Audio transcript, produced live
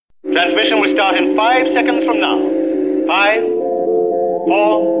Transmission will start in 5 seconds from now. 5,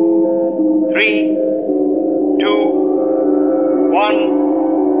 4, 3, 2,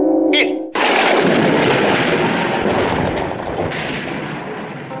 1, in.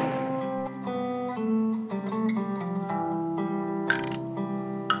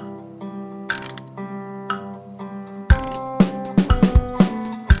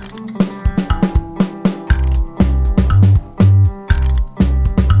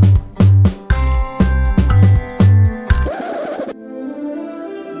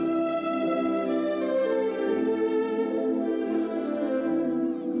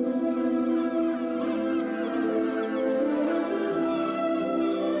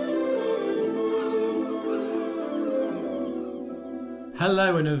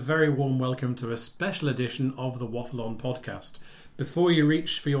 Hello and a very warm welcome to a special edition of the Waffle On podcast. Before you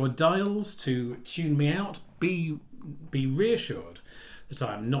reach for your dials to tune me out, be reassured that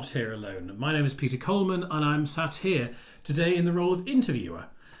I am not here alone. My name is Peter Coleman and I'm sat here today in the role of interviewer.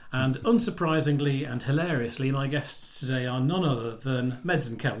 And unsurprisingly and hilariously, my guests today are none other than Meds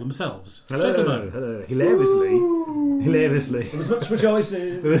and Kel themselves. Hello, gentlemen. hello. Hilariously. There was much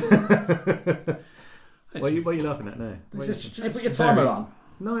rejoicing. What are you laughing at now? Hey, put your timer on.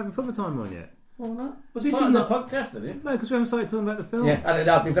 No, I haven't put my timer on yet. Well, no. This This is isn't the not- podcast, isn't it? No, because we haven't started talking about the film. Yeah, add it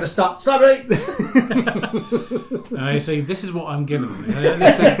up. You've got to stop. Sorry. You see, this is what I'm given.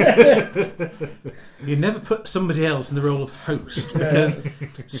 You never put somebody else in the role of host because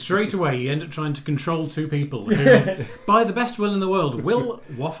straight away you end up trying to control two people who, by the best will in the world, will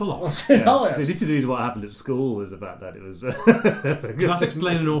waffle off. Oh, yes. This is what happened at school was about that. It was. Does that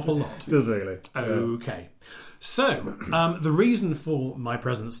explain an awful lot? Does really. Okay. So, the reason for my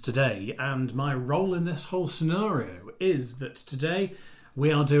presence today and my role in this whole scenario is that today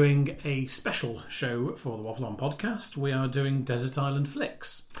we are doing a special show for the Waffle On podcast. We are doing Desert Island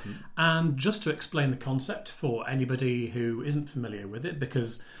Flicks. And just to explain the concept for anybody who isn't familiar with it,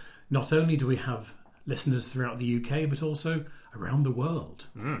 because not only do we have listeners throughout the UK, but also around the world.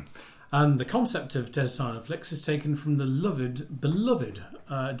 And the concept of Desert Island Flicks is taken from the beloved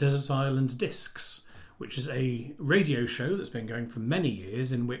Desert Island Discs, which is a radio show that's been going for many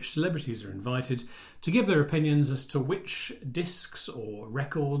years in which celebrities are invited to give their opinions as to which discs or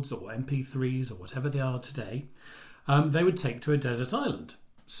records or MP3s or whatever they are today they would take to a desert island.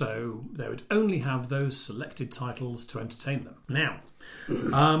 So they would only have those selected titles to entertain them.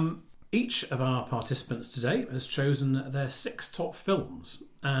 Now, each of our participants today has chosen their 6 top films.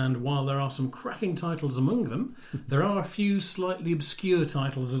 And while there are some cracking titles among them, there are a few slightly obscure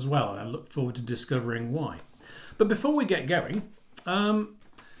titles as well. I look forward to discovering why. But before we get going,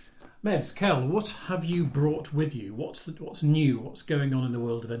 Meds, Kel, what have you brought with you? What's new? What's going on in the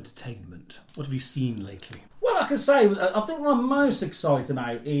world of entertainment? What have you seen lately? Well, like I say, I think what I'm most excited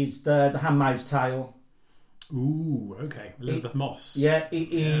about is the Handmaid's Tale. Ooh, okay. Elizabeth Moss. Yeah,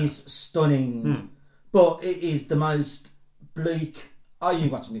 it is stunning. But it is the most bleak... Are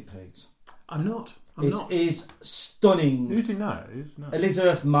you watching it, Pete? I'm not. It is stunning. Who's in that?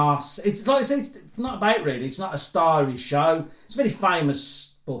 Elizabeth Moss. It's like I say, it's not about really. It's not a starry show. It's a very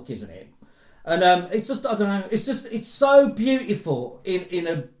famous book, isn't it? And it's just I don't know. It's so beautiful in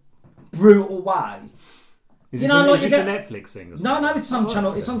a brutal way. Is You this, know, a, like is you this a get- Netflix thing? Or No, something? it's on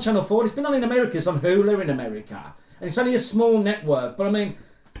channel. It's on Channel 4. It's been on in America. It's on Hulu in America, and it's only a small network. But I mean,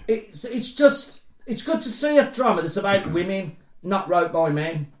 it's good to see a drama that's about women, not wrote by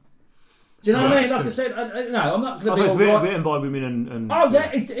men. Do you know what I mean? Like I said, I'm not going to be all right. Written by women and Oh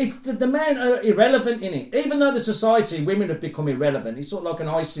yeah, it's the men are irrelevant in it. Even though the society, women have become irrelevant. It's sort of like an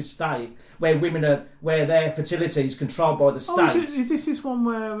ISIS state where where their fertility is controlled by the state. Is this one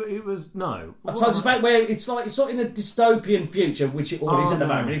where it was no? I told you about where it's sort of in a dystopian future, which it all is at the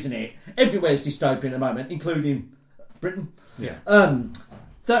moment, isn't it? Everywhere's dystopian at the moment, including Britain. Yeah.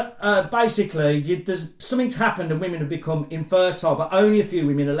 That basically there's something's happened and women have become infertile, but only a few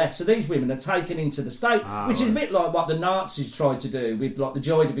women are left. So these women are taken into the state, which is a bit like what the Nazis tried to do with like the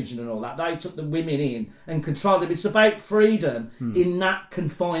Joy Division and all that. They took the women in and controlled them. It's about freedom in that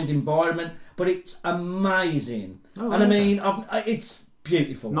confined environment, but it's amazing. And I mean, it's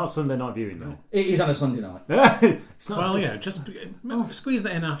beautiful. Not Sunday night viewing though. It is on a Sunday night. It's not. Well, yeah, just squeeze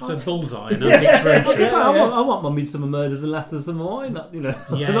that in after Bullseye and Antiques Roadshow. I want my Midsummer Murders and Last of Some Wine. Not a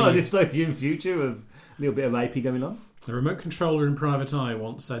dystopian future of a little bit of AP going on. The remote controller in Private Eye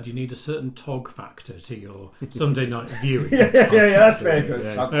once said you need a certain tog factor to your Sunday night viewing. That's very good.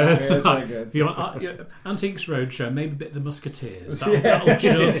 Yeah. That's very good. If you want Antiques Roadshow, maybe a bit of the Musketeers. That'll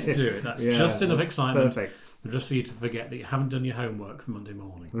just do it. That's just enough excitement Perfect. just for you to forget that you haven't done your homework for Monday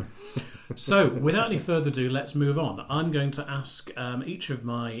morning. So, without any further ado, let's move on. I'm going to ask each of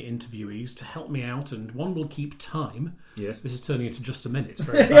my interviewees to help me out, and one will keep time. Yes. This is turning into just a minute. I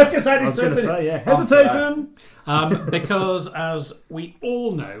was going to say, hesitation! Because, as we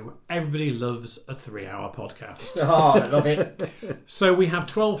all know, everybody loves a 3-hour podcast. Oh, I love it. So we have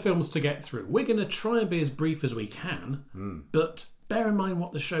 12 films to get through. We're going to try and be as brief as we can, but bear in mind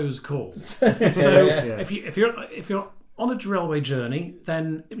what the show's called. So if you're on a railway journey,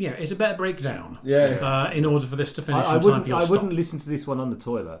 then it's a better breakdown. In order for this to finish in time for your stop. I wouldn't listen to this one on the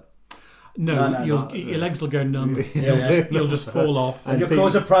toilet. No, your legs will go numb. You'll just fall off. And you'll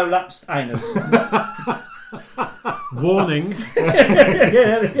cause a prolapsed anus. Warning.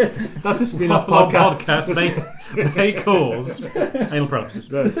 That's a spin-off podcast. They cause anal prolapses.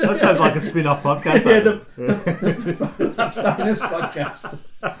 That sounds like a spin-off podcast. The prolapsed anus podcast.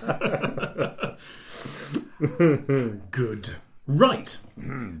 Good. Right.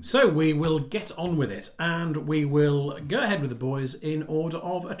 So we will get on with it, and we will go ahead with the boys in order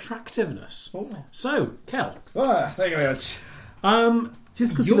of attractiveness. So, Kel. Thank you very much.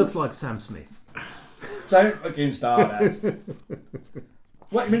 Just because he looks like Sam Smith. Don't fucking start that.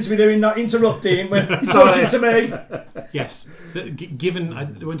 What you meant to be doing, not interrupting when he's talking to me. Yes. Given, I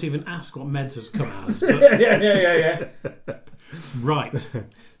won't even ask what meds has come as. But... yeah. Right.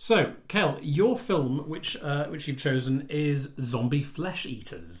 So, Kel, your film, which you've chosen, is Zombie Flesh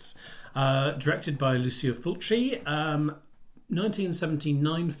Eaters, directed by Lucio Fulci.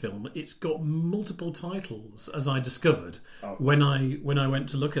 1979 film. It's got multiple titles, as I discovered when I went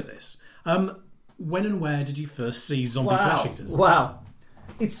to look at this. When and where did you first see Zombie Flesh Eaters? Wow.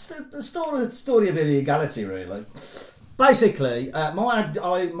 It's a story of illegality, really. Basically,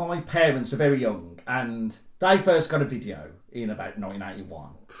 my parents are very young, and they first got a video in about 1981.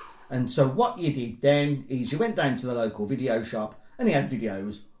 And so what you did then is you went down to the local video shop, and he had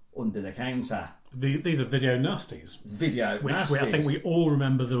videos under the counter. These are video nasties. Nasties. I think we all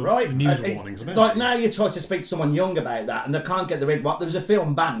remember the news warnings about. Like now you try to speak to someone young about that and they can't get the red what. There was a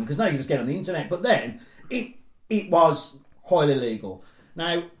film ban because now you just get on the internet. But then it was highly legal.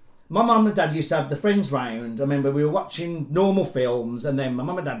 Now, my mum and dad used to have the friends round. I remember we were watching normal films and then my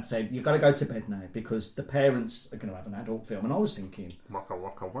mum and dad said, you've got to go to bed now because the parents are going to have an adult film. And I was thinking...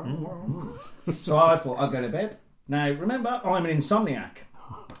 So I thought, I'd go to bed. Now, remember, I'm an insomniac.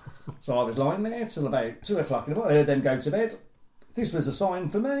 So I was lying there till about 2 o'clock in the morning. I heard them go to bed. This was a sign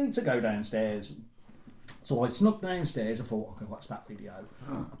for me to go downstairs. So I snuck downstairs. I thought, okay, what's that video?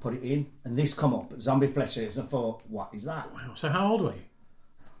 I put it in, and this come up, Zombie Flesh Eaters. I thought, what is that? Wow. So how old were you?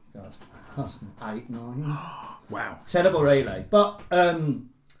 God, I was 8, 9. Wow. Terrible, really. But I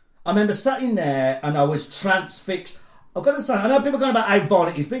remember sat in there, and I was transfixed. I've got to say, I know people are going about how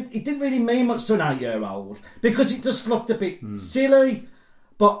violent it is, but it didn't really mean much to an 8-year-old because it just looked a bit silly.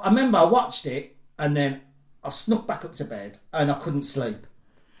 But I remember I watched it and then I snuck back up to bed and I couldn't sleep.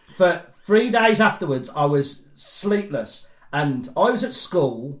 For 3 days afterwards, I was sleepless and I was at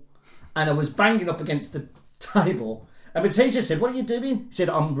school and I was banging up against the table. And my teacher said, "What are you doing?" He said,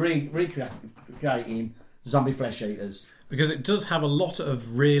 "I'm recreating Zombie Flesh Eaters." Because it does have a lot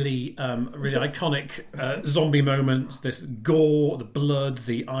of really iconic zombie moments. This gore, the blood,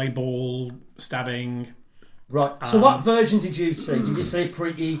 the eyeball stabbing... Right. So what version did you see? Did you see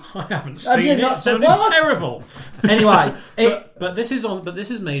pretty? I haven't seen it. It sounded terrible. Anyway, but this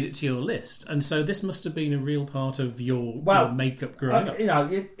has made it to your list, and so this must have been a real part of your makeup growing up. You know,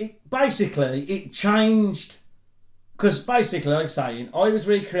 it basically it changed because basically, like saying, I was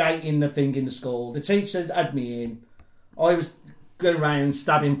recreating the thing in the school. The teachers had me in. I was going around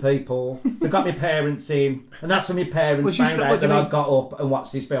stabbing people. They got my parents in, and that's when my parents found out that I got up and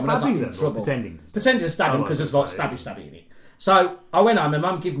watched this film and I got in trouble. Pretending to stab him because there's like stabby in it. So I went home, and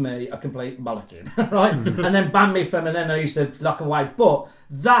Mum gave me a complete bollocking, right, and then banned me from, and then I used to lock away. But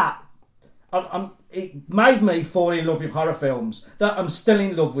that it made me fall in love with horror films that I'm still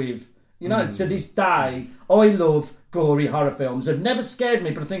in love with. You know, to this day, I love gory horror films. They've never scared me,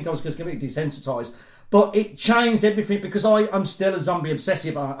 but I think I was just completely desensitised. But it changed everything because I'm still a zombie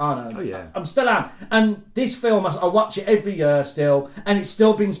obsessive. I know. Oh, yeah. I'm still am. And this film, I watch it every year still, and it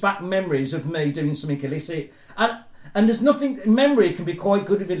still brings back memories of me doing something illicit. And there's nothing... Memory can be quite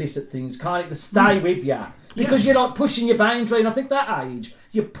good with illicit things, can't it? They stay with you. Because you're like pushing your boundary, and I think that age,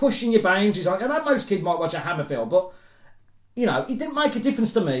 you're pushing your boundaries. I know most kids might watch a Hammer film, but... You know, it didn't make a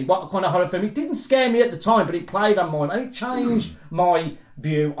difference to me what kind of horror film. It didn't scare me at the time, but it played on mine, and it changed my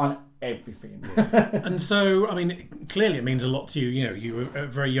view on everything. And so, I mean, clearly it means a lot to you. You know, you were at a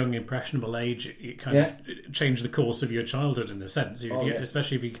very young, impressionable age. It kind of change the course of your childhood in a sense,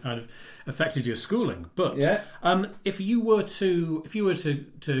 especially if you kind of affected your schooling. But if you were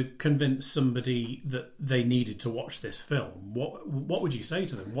to convince somebody that they needed to watch this film, what would you say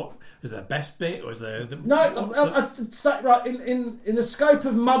to them? What is their best bit, or is there I'd say, right, in the scope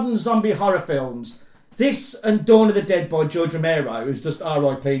of modern zombie horror films, this and Dawn of the Dead by George Romero, who's just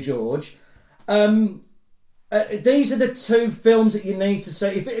R.I.P. George. These are the two films that you need to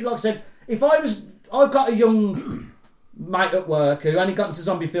see. Like I said, I've got a young mate at work who only got into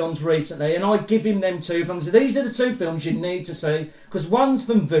zombie films recently, and I give him them two films. These are the two films you need to see, because one's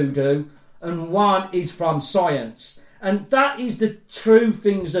from voodoo and one is from science. And that is the true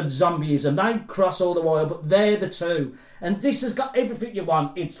things of zombieism. They cross all the while, but they're the two. And this has got everything you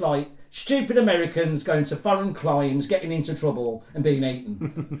want. It's like stupid Americans going to foreign climes, getting into trouble and being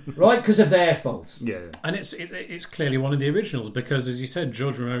eaten, right? Because of their fault. Yeah, and it's clearly one of the originals, because, as you said,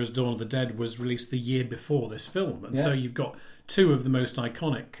 George Romero's Dawn of the Dead was released the year before this film, and so you've got two of the most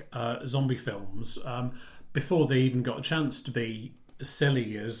iconic zombie films before they even got a chance to be as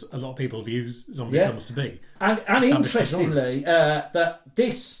silly as a lot of people view zombie films to be. And interestingly, that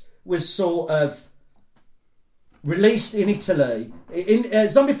this was sort of released in Italy.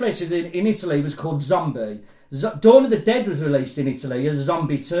 Zombie Flesh in Italy was called Zombie. Dawn of the Dead was released in Italy as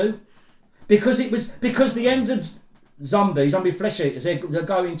Zombie 2. Because the end of Zombie Flesh Eaters, they're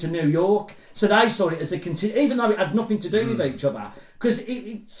going to New York. So they saw it as a even though it had nothing to do with each other. Because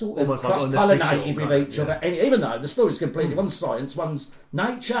it sort of cross-pollinated with each other. And even though the story's completely, one's science, one's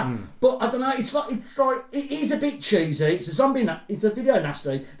nature. But I don't know, it's like it is a bit cheesy. It's a zombie, it's a video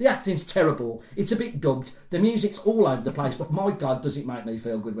nasty. The acting's terrible. It's a bit dubbed. The music's all over the place. But my God, does it make me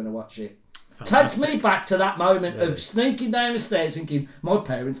feel good when I watch it. Fantastic. Takes me back to that moment of sneaking down the stairs thinking, my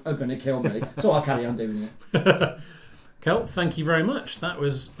parents are going to kill me. So I carry on doing it. Kel, thank you very much. That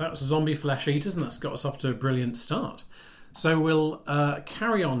was Zombie Flesh Eaters, and that's got us off to a brilliant start. So we'll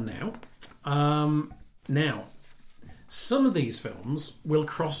carry on now. Now, some of these films will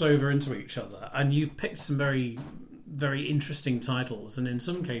cross over into each other, and you've picked some very, very interesting titles, and in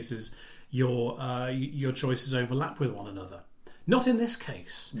some cases, your choices overlap with one another. Not in this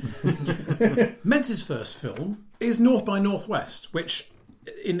case. Meds' first film is North by Northwest, which,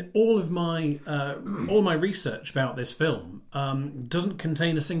 in all my research about this film, doesn't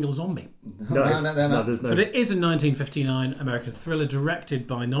contain a single zombie. No, there's no. But it is a 1959 American thriller directed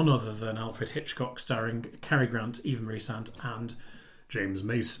by none other than Alfred Hitchcock, starring Cary Grant, Eva Marie Sant, and James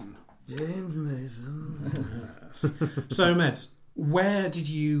Mason. James Mason. Yes. So, Meds, where did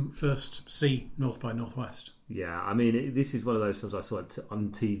you first see North by Northwest? Yeah, I mean, this is one of those films I saw on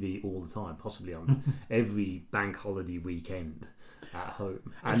TV all the time, possibly on every bank holiday weekend at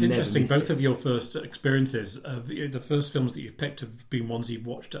home. It's interesting, both of your first experiences of the first films that you've picked have been ones you've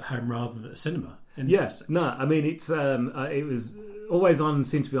watched at home rather than at the cinema. Yes, no, I mean, it was always on,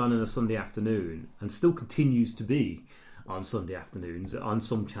 seemed to be on a Sunday afternoon, and still continues to be on Sunday afternoons on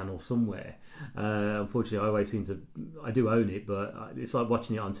some channel somewhere. Unfortunately, I do own it, but it's like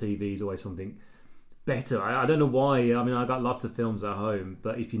watching it on TV is always something better. I don't know why. I mean, I've got lots of films at home,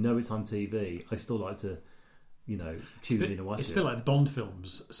 but if you know it's on TV, I still like to, tune in and watch it. It's a bit like the Bond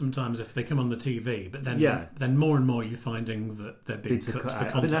films. Sometimes if they come on the TV, but then more and more you're finding that they're being cut for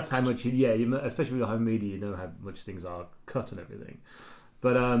context. I think that's how much, especially with the home media, you know how much things are cut and everything.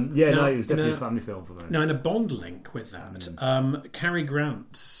 But it was definitely a family film for me. Now, in a Bond link with that, Cary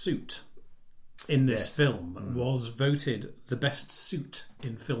Grant's suit in this film was voted the best suit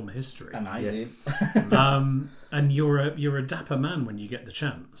in film history. Amazing. And you're a dapper man when you get the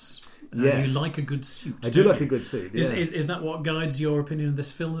chance. You like a good suit. I do like a good suit. Yeah. Is that what guides your opinion of this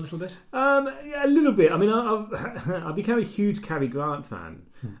film a little bit? Yeah, a little bit. I mean, I became a huge Cary Grant fan,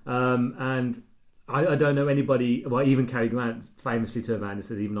 and I don't know anybody. Well, even Cary Grant famously turned around and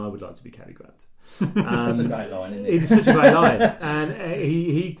said, "Even I would like to be Cary Grant." That's a great line, isn't it? It's such a great line, and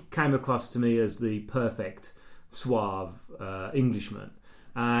he came across to me as the perfect suave Englishman,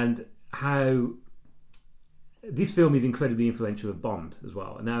 and how this film is incredibly influential of Bond as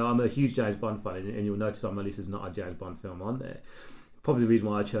well. Now, I'm a huge James Bond fan, and you'll notice on my list there's not a James Bond film on there. Probably the reason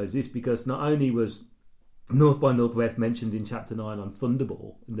why I chose this, because not only was North by Northwest mentioned in Chapter 9 on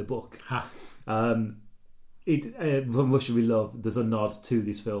Thunderball in the book, From Russia with Love, there's a nod to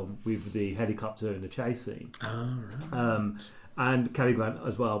this film with the helicopter and the chase scene. Right. And Cary Grant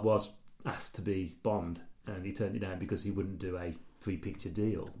as well was asked to be Bond, and he turned it down because he wouldn't do a 3-picture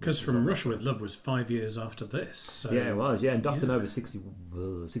deal. Because From Russia with Love was 5 years after this. So. Yeah, it was. Yeah, and Dr. No was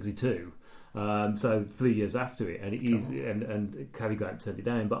 62. So 3 years after it, and Cary Grant turned it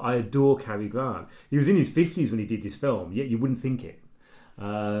down. But I adore Cary Grant. He was in his 50s when he did this film, yet you wouldn't think it.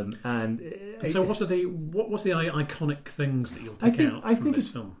 So what's the iconic things that you'll pick out from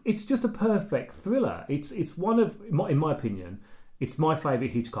this film? It's just a perfect thriller. It's one of, in my opinion, it's my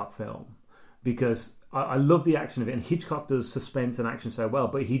favourite Hitchcock film because I love the action of it, and Hitchcock does suspense and action so well,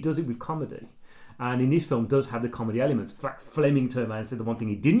 but he does it with comedy. And in this film does have the comedy elements. Fleming turned around and said the one thing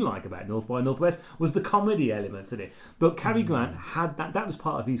he didn't like about North by Northwest was the comedy elements in it. But Cary Grant had that was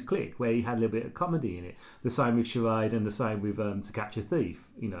part of his clique, where he had a little bit of comedy in it. The same with Charade and the same with To Catch a Thief,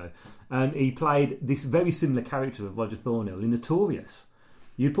 And he played this very similar character of Roger Thornhill in Notorious.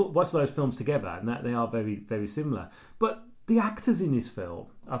 You watch those films together and they are very, very similar. But the actors in this film,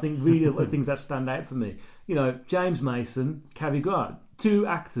 I think, really are the things that stand out for me. James Mason, Cary Grant, two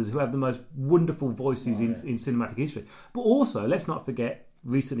actors who have the most wonderful voices in cinematic history. But also, let's not forget,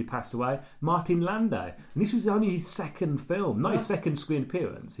 recently passed away, Martin Landau. And this was only his second film, not his second screen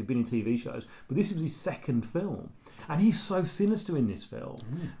appearance. He'd been in TV shows, but this was his second film. And he's so sinister in this film.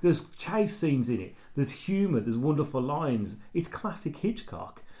 There's chase scenes in it. There's humour. There's wonderful lines. It's classic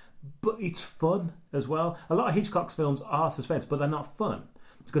Hitchcock. But it's fun as well. A lot of Hitchcock's films are suspense, but they're not fun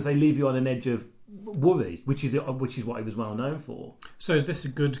because they leave you on an edge of worry, which is what he was well known for. So is this a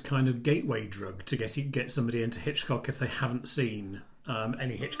good kind of gateway drug to get somebody into Hitchcock if they haven't seen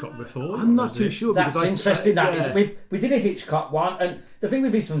any Hitchcock before? I'm not too sure. That's interesting. We did a Hitchcock one, and the thing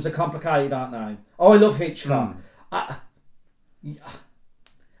with these ones are complicated, aren't they? I love Hitchcock. I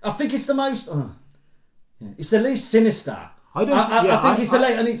think it's the most. It's the least sinister. I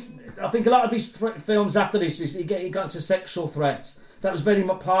think a lot of his films after this he got into sexual threat. That was very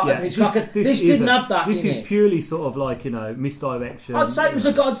much part of Hitchcock. This didn't have that. This is purely sort of like misdirection. I'd say it was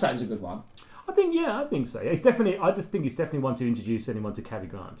a good one. I think so. It's definitely. I just think it's definitely one to introduce anyone to Cary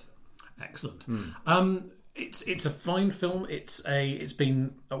Grant. Excellent. It's a fine film. It's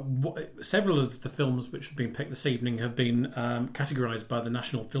been several of the films which have been picked this evening have been categorised by the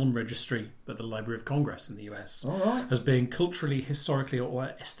National Film Registry at the Library of Congress in the US as being culturally, historically, or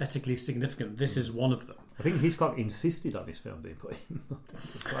aesthetically significant. This is one of them. I think Hitchcock insisted on this film being put in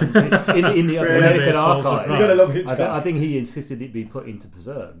the American archive. You've got to love Hitchcock. I think he insisted it be put into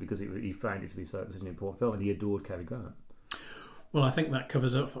preserve because he found it to be such an important film, and he adored Cary Grant. Well, I think that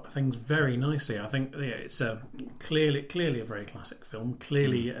covers up things very nicely. I think it's clearly a very classic film.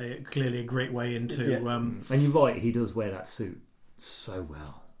 Clearly a great way into. And you're right, he does wear that suit so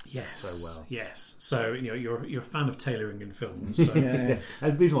well. Yes, so well. Yes. So you're a fan of tailoring in films. So. And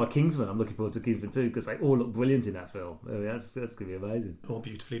the reason why Kingsman, I'm looking forward to Kingsman too because they all look brilliant in that film. I mean, that's going to be amazing. All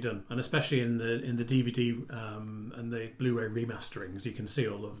beautifully done, and especially in the DVD and the Blu-ray remasterings, you can see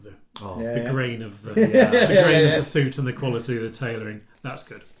all of the grain of the grain of the suit and the quality of the tailoring. That's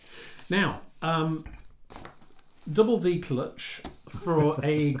good. Now, double D clutch for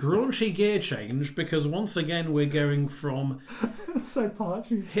a graunchy gear change because once again we're going from so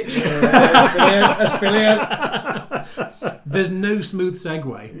partridge. That's brilliant. There's no smooth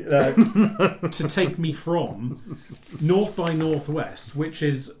segue to take me from North by Northwest, which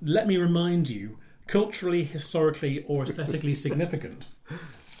is, let me remind you, culturally, historically, or aesthetically significant,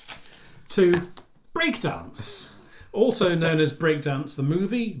 to breakdance, also known as Breakdance the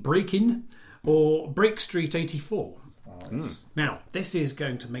Movie, Breakin', or Break Street 84. Now, this is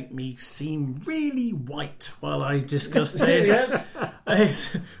going to make me seem really white while I discuss this.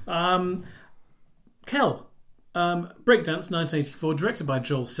 Kel, Breakdance 1984, directed by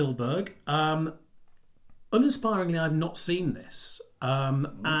Joel Silberg. Uninspiringly, I've not seen this.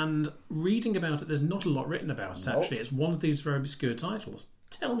 And reading about it, there's not a lot written about it, actually. It's one of these very obscure titles.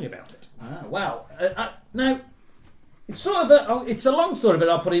 Tell me about it. Now, it's sort of it's a long story, but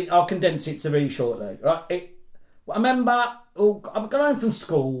I'll condense it to very shortly. Right? I remember I got home from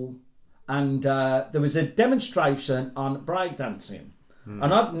school and there was a demonstration on breakdancing,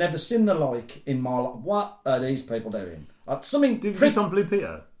 and I'd never seen the like in my life. What are these people doing? Did you see this on Blue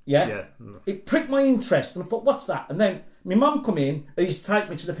Peter? Yeah. It pricked my interest, and I thought, "What's that?" And then my mum come in, who used to take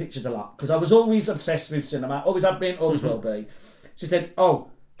me to the pictures a lot because I was always obsessed with cinema, always have been, always will be. She said, "Oh,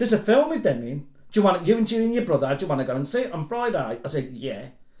 there's a film with them in. Do you want you and your brother? Do you want to go and see it on Friday?" I said, "Yeah."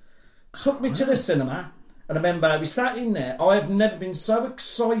 Took me to the cinema. And I remember we sat in there. I have never been so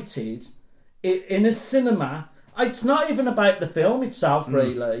excited in a cinema. It's not even about the film itself,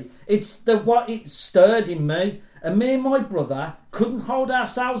 really. It's what it stirred in me. And me and my brother couldn't hold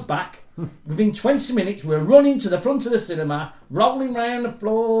ourselves back. Within 20 minutes, we were running to the front of the cinema, rolling around the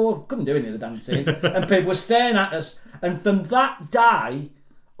floor. Couldn't do any of the dancing. And people were staring at us. And from that day,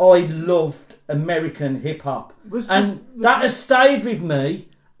 I loved American hip-hop. That has stayed with me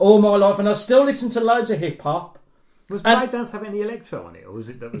all my life, and I still listen to loads of hip hop. Was breakdance have any electro on it, or was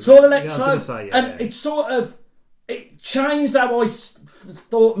it? It's all electro, it's sort of it changed how I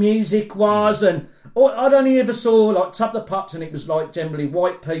thought music was, and I'd only ever saw like Top of the Pops, and it was like generally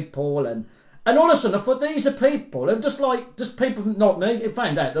white people, and all of a sudden I thought these are people, they're just people not me. I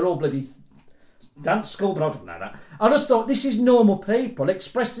found out they're all bloody dance school, but I didn't know that. I just thought this is normal people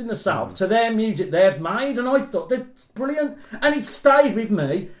expressed in themselves to their music they've made, and I thought they're brilliant, and it stayed with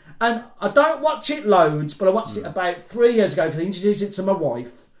me. And I don't watch it loads, but I watched it about 3 years ago because I introduced it to my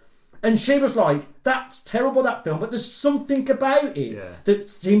wife. And she was like, that's terrible, that film, but there's something about it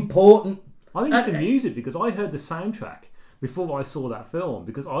that's important. I think it's the music, because I heard the soundtrack before I saw that film,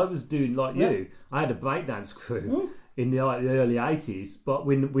 because I was doing, like you, I had a breakdance crew in the early 80s, but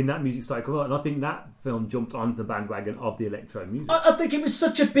when that music started coming out, and I think that film jumped onto the bandwagon of the electro music. I think it was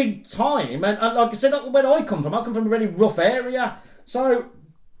such a big time, and like I said, where I come from a really rough area, so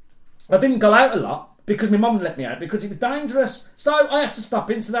I didn't go out a lot because my mum let me out because it was dangerous. So I had to stop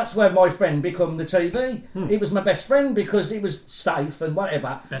in. So that's where my friend became the TV. It was my best friend because it was safe and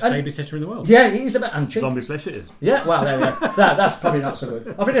whatever. Best babysitter in the world. Yeah, he is a bit anti. Zombie Slash it is. Yeah, well, there we go. That's probably not so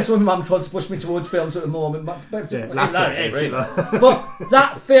good. I think that's when my mum tried to push me towards films at the moment. But that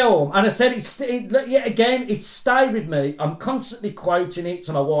film, and I said yet again, it stayed with me. I'm constantly quoting it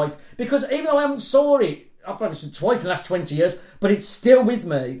to my wife because even though I haven't saw it, I've probably seen it twice in the last 20 years, but it's still with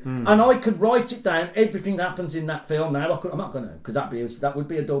me, and I could write it down. Everything that happens in that film now, I'm not going to, because that would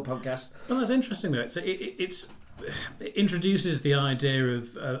be a dull podcast. Well, that's interesting though. It introduces the idea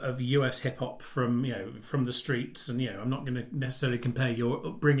of US hip hop from the streets, and I'm not going to necessarily compare your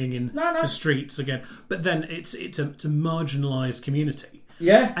upbringing in the streets again, but then it's a marginalised community.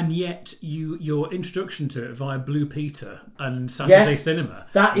 Yeah, and yet your introduction to it via Blue Peter and Saturday Cinema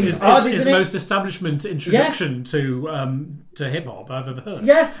is the most establishment introduction to hip hop I've ever heard.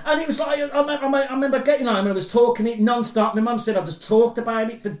 Yeah, and it was like I remember getting home and I was talking it non-stop. My mum said I just talked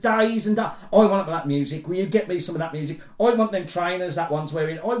about it for days and that. I want that music. Will you get me some of that music? I want them trainers that one's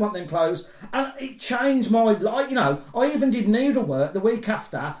wearing. I want them clothes, and it changed my life. I even did needlework the week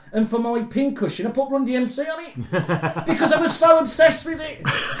after, and for my pincushion I put Run DMC on it because I was so obsessed with it.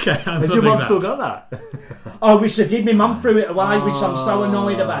 Okay, has your mum still got that? I wish I did. My mum threw it away, which I'm so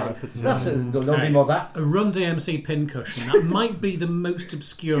annoyed about. That's a lovely mother. A Run DMC pincushion. That might be the most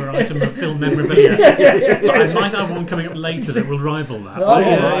obscure item of film memorabilia. But I might have one coming up later that will rival that.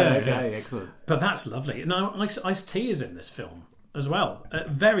 Okay, excellent. But that's lovely. Now, Ice-T is in this film as well,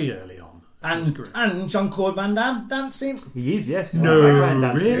 very early on. And Jean-Claude Van Damme dancing. He is, yes. No,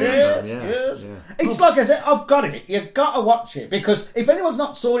 really? Yes. It's like I said, I've got it. You've got to watch it, because if anyone's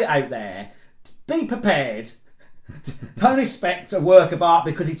not saw it out there, be prepared. Don't expect a work of art,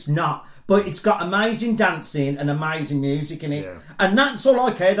 because it's not. But it's got amazing dancing and amazing music in it. Yeah. And that's all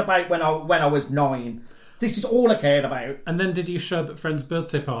I cared about when I was 9. This is all I cared about. And then did you show up at friends'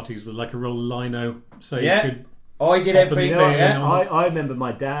 birthday parties with like a roll of lino so you could... I did everything. I remember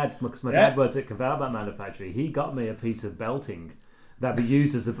my dad, because my dad worked at Conveyor Belt Manufactory. He got me a piece of belting that we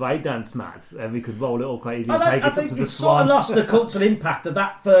used as a breakdance mat, and we could roll it all quite easy and take it up to the Swan. It sort of lost the cultural impact of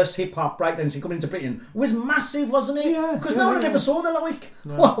that first hip-hop breakdancing coming into Britain. It was massive, wasn't it? Yeah. Because no one had ever saw the like.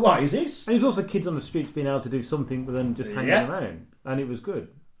 No. What is this? And it was also kids on the streets being able to do something other than just hanging around, and it was good.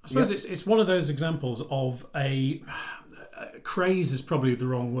 I suppose it's one of those examples of a... craze is probably the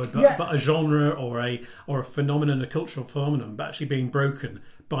wrong word, but a genre or a phenomenon, a cultural phenomenon, but actually being broken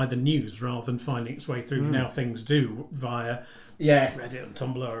by the news rather than finding its way through. Now things do via Reddit and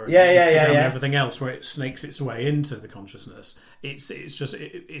Tumblr and Instagram and everything else, where it snakes its way into the consciousness. It's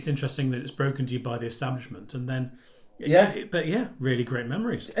interesting that it's broken to you by the establishment, and then really great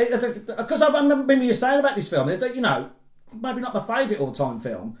memories. Because I remember you saying about this film that maybe not my favourite all-time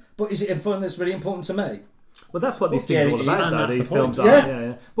film, but is it a film that's really important to me? Well, that's what these things are all about. These films are,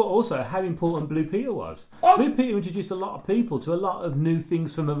 yeah. But also how important Blue Peter was. Blue Peter introduced a lot of people to a lot of new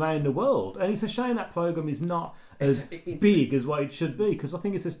things from around the world, and it's a shame that programme is not as big as what it should be, because I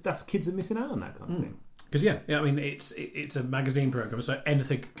think that's kids are missing out on that kind of thing. Because I mean, it's a magazine programme, so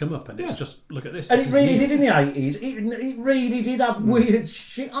anything could come up, and it's just look at this. And it really did in the 80s. It really did have weird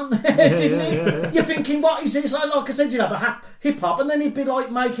shit on there, didn't it? Yeah. You're thinking, what is this? Like I said, you'd have a hip hop, and then he'd be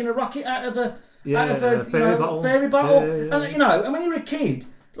like making a rocket out of a fairy bottle. Yeah. And when you were a kid,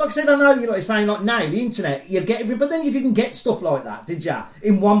 like I said, I know you're saying like now the internet, you get everything, but then you didn't get stuff like that, did you?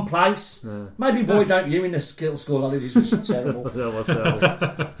 In one place. No. Maybe Boy Don't You in the school holidays, which was terrible. That was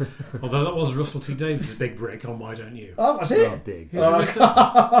terrible. Although that was Russell T Davies' big break on Why Don't You? Oh, was it? Oh, dig.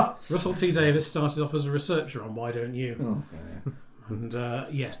 Russell T Davies started off as a researcher on Why Don't You. Oh,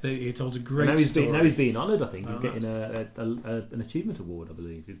 yeah. And he told a great story. Now he's being honoured, I think. He's getting an achievement award, I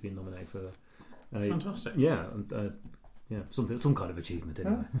believe. He's been nominated for... Fantastic. Yeah, some kind of achievement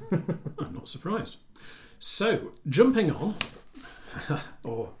anyway. I'm not surprised. So, jumping on,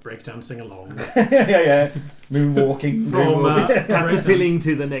 or breakdancing along, yeah. Moonwalking. Caterpilling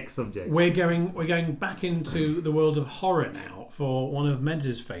to the next subject. we're going back into the world of horror now for one of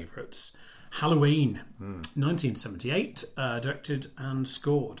Meds' favourites, Halloween, 1978, directed and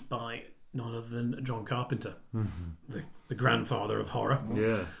scored by none other than John Carpenter, the grandfather of horror.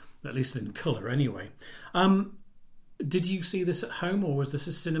 Yeah. At least in colour, anyway. Did you see this at home, or was this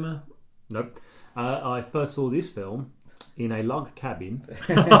a cinema? Nope. I first saw this film in a log cabin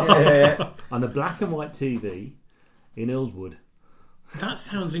on a black and white TV in Earlswood. That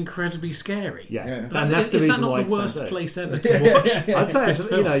sounds incredibly scary. Yeah. And Is that's the that reason not why the it stands worst out. place ever to watch? I'd say, this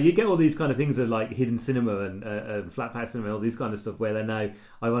film? you get all these kind of things of like hidden cinema and flat pack cinema, all this kind of stuff where they're now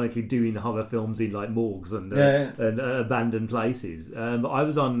ironically doing horror films in like morgues and abandoned places. But I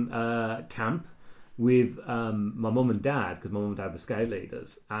was on camp with my mum and dad, because my mum and dad were scout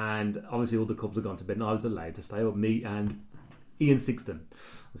leaders, and obviously all the cubs had gone to bed and I was allowed to stay up, me and Ian Sixton,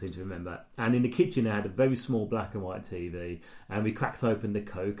 I seem to remember. And in the kitchen I had a very small black and white TV, and we cracked open the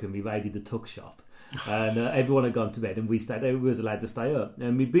Coke and we raided the tuck shop. And everyone had gone to bed and we stayed there. We was allowed to stay up,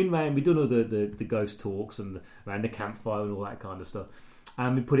 and we'd done all the ghost talks and around the campfire and all that kind of stuff,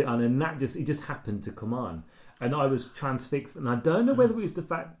 and we put it on, and it just happened to come on, and I was transfixed. And I don't know whether it was the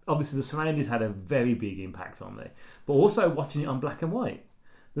fact, obviously the surroundings had a very big impact on me, but also watching it on black and white.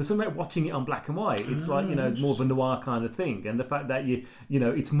 There's something about watching it on black and white. It's like, it's more of a noir kind of thing, and the fact that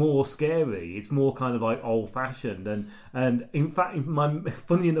it's more scary, it's more kind of like old fashioned, and in fact,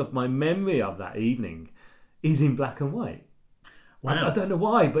 funny enough, my memory of that evening is in black and white. Wow. I don't know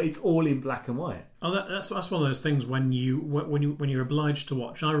why, but it's all in black and white. Oh, that's one of those things when you're obliged to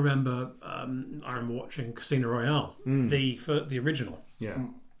watch. I remember watching Casino Royale, the original,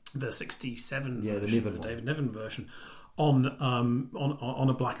 the '67 version, the David Niven version, on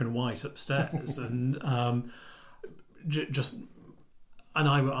a black and white upstairs, and I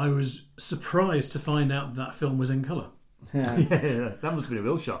was surprised to find out that film was in colour. Yeah, that must have been a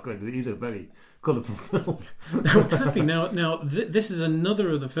real shock, because it is a very colourful film. No, exactly. Now, this is another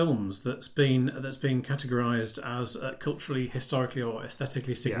of the films that's been categorised as culturally, historically, or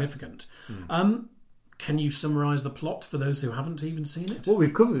aesthetically significant. Yeah. Can you summarise the plot for those who haven't even seen it? Well,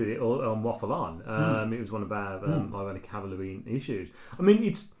 we've covered it on Waffle On. It was one of our ironic Halloween issues. I mean,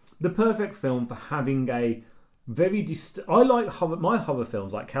 it's the perfect film for having a very... I like horror. My horror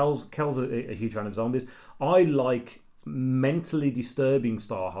films, like Kel's a huge fan of zombies. I like mentally disturbing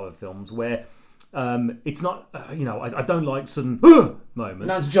style horror films where it's not, I don't like sudden moments.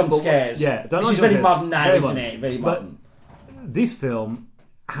 No, it's jump scares. Yeah, which is very modern now, isn't it? Very modern. But this film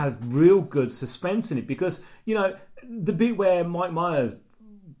has real good suspense in it, because the bit where Mike Myers,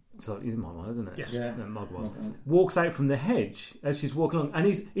 sorry, it's Mike Myers, isn't it? Yes. Yeah. Mike walks out from the hedge as she's walking along, and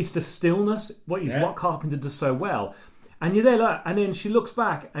it's the stillness. What Carpenter does so well. And you're there, like, and then she looks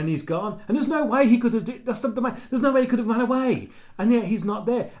back, and he's gone. And there's no way he could have. There's no way he could have run away. And yet he's not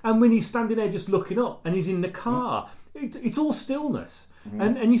there. And when he's standing there just looking up, and he's in the car, it's all stillness.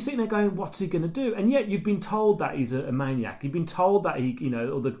 And you're sitting there going, what's he going to do? And yet you've been told that he's a maniac. You've been told that he,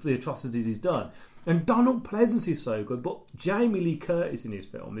 all the atrocities he's done. And Donald Pleasence is so good, but Jamie Lee Curtis in his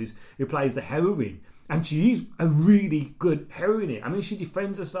film, who plays the heroine, and she is a really good heroine. I mean, she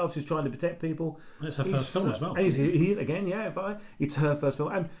defends herself. She's trying to protect people. It's her first film as well. And he's again, it's her first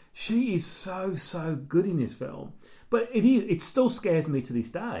film, and she is so good in this film. But it still scares me to this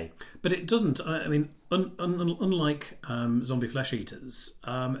day. But it doesn't. I mean, unlike Zombie Flesh Eaters,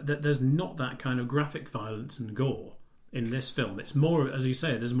 there's not that kind of graphic violence and gore in this film. It's more, as you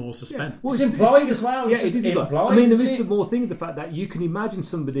say, there's more suspense. Yeah. Well, it's implied as well. Yeah, it is implied. I mean, there is the more thing of the fact that you can imagine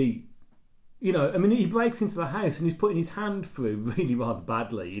somebody. He breaks into the house and he's putting his hand through really rather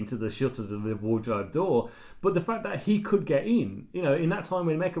badly into the shutters of the wardrobe door. But the fact that he could get in, in that time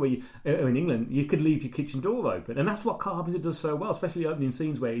in America, in England, you could leave your kitchen door open. And that's what Carpenter does so well, especially opening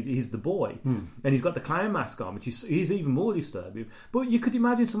scenes where he's the boy and he's got the clown mask on, which is even more disturbing. But you could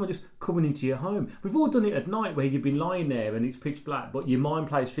imagine someone just coming into your home. We've all done it at night where you've been lying there and it's pitch black, but your mind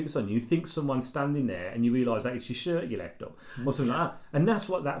plays tricks on you. You think someone's standing there and you realise that it's your shirt you left up or something like that. And that's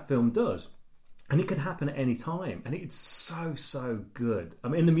what that film does. And it could happen at any time. And it's so good. I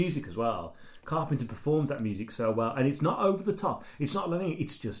mean, the music as well. Carpenter performs that music so well. And it's not over the top. It's not letting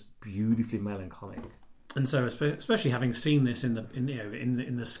it's just beautifully melancholic. And so, especially having seen this in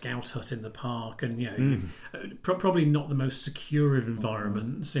the scout hut in the park, and probably not the most secure of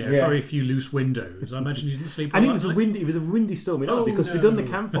environments. Very few loose windows. I imagine you didn't sleep. And it was a windy stormy night because we'd done the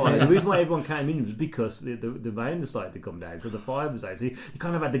campfire. The reason why everyone came in was because the rain had started to come down, so the fire was out. So you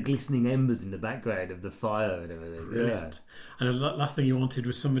kind of had the glistening embers in the background of the fire and everything. Brilliant. Yeah. And the last thing you wanted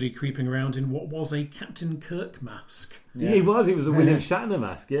was somebody creeping around in what was a Captain Kirk mask. Yeah, it was. It was a William Shatner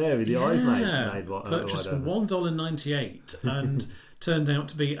mask. Yeah, with the eyes made. Purchased for $1.98 and turned out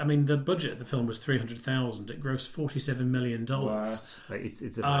to be. I mean, the budget of the film was $300,000. It grossed $47 million.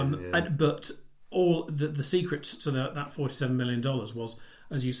 It's amazing. But all the secret to that $47 million was,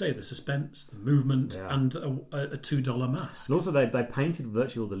 as you say, the suspense, the movement, and a $2 mask. And also, they painted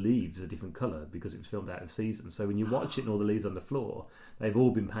virtually all the leaves a different colour because it was filmed out of season. So when you watch it and all the leaves on the floor, they've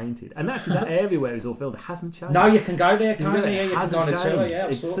all been painted. And actually, that area where it was all filmed hasn't changed. No, you can go there, can't you? It You can go on a tour, yeah.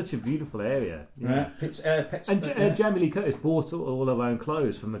 It's such a beautiful area. Yeah. And Jamie Lee Curtis bought all her own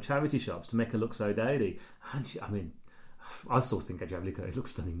clothes from the charity shops to make her look so dainty. And I still think Jamie Lee Curtis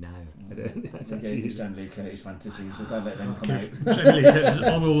looks stunning now. Jamie Lee Curtis fantasies, so don't let them come out. Jamie Lee Curtis, an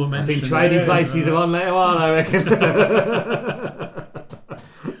honourable mention. I think Trading Places are on later on, I reckon.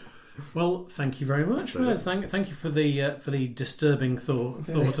 Well, thank you very much, Maz. Thank you for the disturbing thought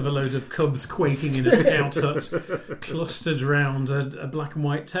of a load of cubs quaking in a scout hut, clustered around a black and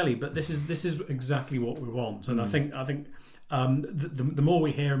white telly. But this is exactly what we want, and I think the more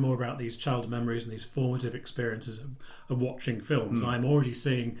we hear more about these child memories and these formative experiences of watching films, I'm already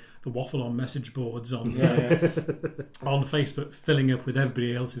seeing the waffle on message boards on Facebook filling up with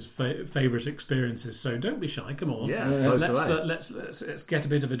everybody else's favourite experiences. So don't be shy. Come on, let's get a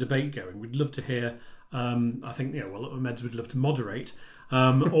bit of a debate going. We'd love to hear. I think Meds would love to moderate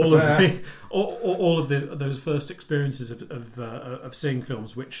all of those first experiences of seeing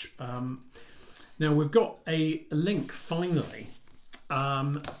films, which. Now, we've got a link, finally,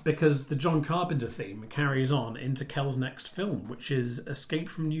 because the John Carpenter theme carries on into Kel's next film, which is Escape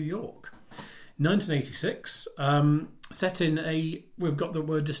from New York. 1986, set in we've got the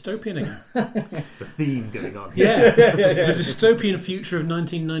word dystopian again. It's a theme going on. Yeah. The dystopian future of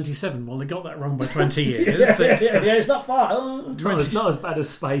 1997. Well, they got that wrong by 20 years. It's not far. It's not as bad as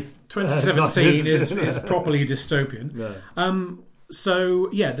Space. 2017 is properly dystopian. No. So,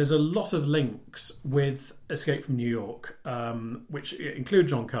 there's a lot of links with Escape from New York, which include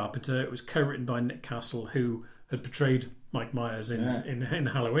John Carpenter. It was co-written by Nick Castle, who had portrayed Mike Myers in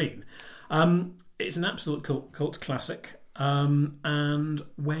Halloween. It's an absolute cult classic. And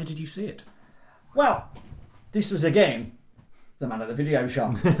where did you see it? Well, this was, again, the man at the video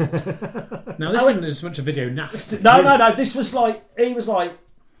shop. Now, this isn't as much a video nasty. No. This was like, he was like,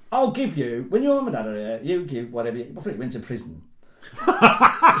 I'll give you, when your mum and dad are here, you give whatever. I thought he went to prison.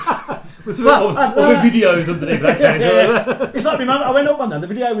 With videos underneath that kind. It's like my mum. I went up one day, the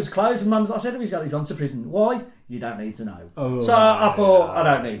video was closed, and Mum's. I said, he's gone to prison. Why? You don't need to know. I thought I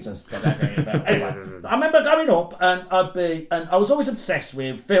don't need to. Anyway, I remember going up, and I was always obsessed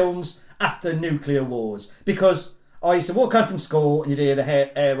with films after nuclear wars because I used to walk home from school and you'd hear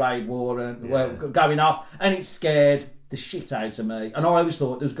the air raid war and going off, and it scared the shit out of me, and I always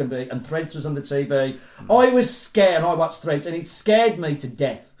thought there was going to be, and Threads was on the TV. I was scared, and I watched Threads, and it scared me to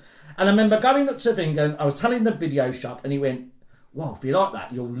death. And I remember going up to thing, and I was telling the video shop, and he went, "Wow, if you like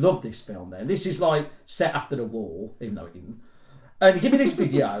that, you'll love this film." Then this is like set after the war, even though it didn't. And he gave me this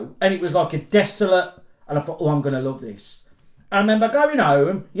video, and it was like a desolate, and I thought, "Oh, I'm going to love this." I remember going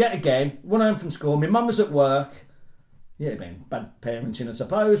home yet again, went home from school. My mum was at work. Yeah, been bad parenting, I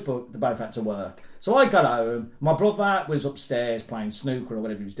suppose, but they both had to work. So I got home, my brother was upstairs playing snooker or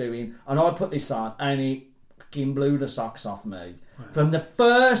whatever he was doing, and I put this on, and he fucking blew the socks off me. Right. From the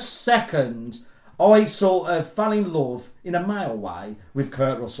first second, I sort of fell in love, in a male way, with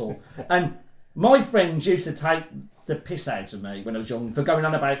Kurt Russell. And my friends used to take the piss out of me when I was young for going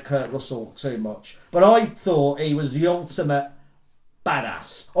on about Kurt Russell too much. But I thought he was the ultimate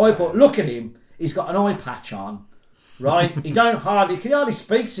badass. I thought, look at him, he's got an eye patch on. Right, he hardly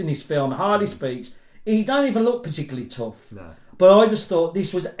speaks in this film. Hardly speaks. He don't even look particularly tough. No. But I just thought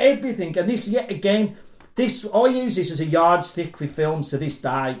this was everything, and this yet again, I use this as a yardstick with films to this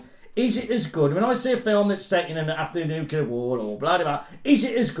day. Is it as good? When I see a film that's set in after the nuclear war or blah blah blah, is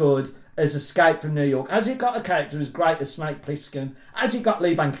it as good as Escape from New York? Has it got a character as great as Snake Plissken? Has it got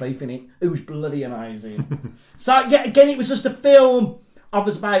Lee Van Cleef in it, who's bloody amazing? So yet again, it was just a film. I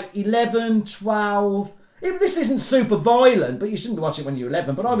was about 11, 12. This isn't super violent, but you shouldn't watch it when you're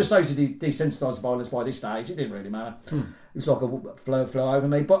 11. But I was so desensitised to violence by this stage, it didn't really matter. It was like a flow over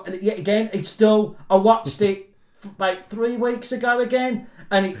me. But yet again, it's still, I watched it about 3 weeks ago again,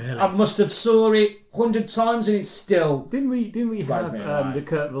 and Really? I must have saw it 100 times, and it's still. Didn't we have me right. the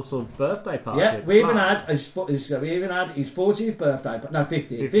Kurt Russell birthday party? Yeah, we even had his 40th birthday, but no,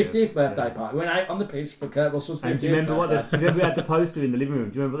 50th birthday party. We went out on the piss for Kurt Russell's 50th And do you remember birthday. we had the poster in the living room?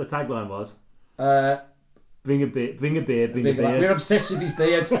 Do you remember what the tagline was? Bring a beer, bring a beer. We're obsessed with his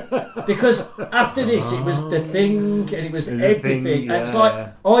beard because after this it was the thing and it was everything. Thing, And it's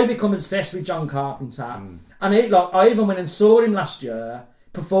like I become obsessed with John Carpenter, and I even went and saw him last year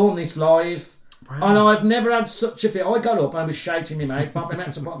perform this live. Wow. And I've never had such a feel. I got up and I was shouting my mouth off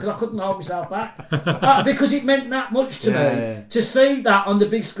because I couldn't hold myself back because it meant that much to me to see that on the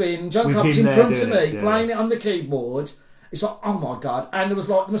big screen. John With Carpenter's him in there front of doing me it, playing it on the keyboard. It's like, oh my God. And there was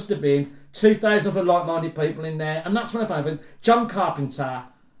there must have been 2,000 other like-minded people in there. And that's when I found John Carpenter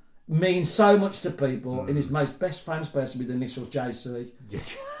means so much to people and is the most best famous person with the initials JC.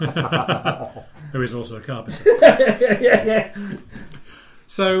 Who is also a carpenter. yeah.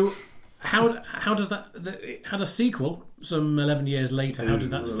 So, how does that? It had a sequel some 11 years later. How does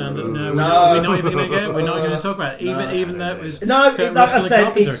that stand up? No, we're not even going to go. We're not going to talk about it, even though it was. No, Kurt like I Russell and said,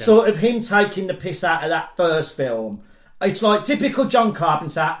 Carpenter it's again. sort of him taking the piss out of that first film. It's like typical John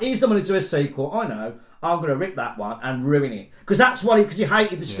Carpenter. He's the money to a sequel. I know. I'm going to rip that one and ruin it because that's what because he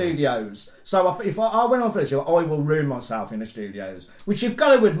hated the studios. So if I went on for this show, I will ruin myself in the studios. Which you've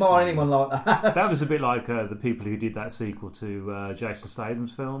got to admire anyone like that. That was a bit like the people who did that sequel to Jason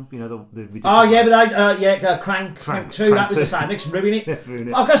Statham's film. You know the Oh yeah, but Crank 2. Crank That was 2. the same. Let's ruin it. Let's ruin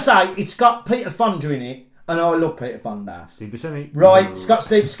it. Like I say, it's got Peter Fonda in it, and I love Peter Fonda. Steve Buscemi. Right, it's got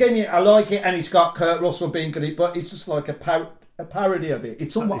Steve Buscemi. I like it, and it's got Kurt Russell being good at it, but it's just like a parody of it.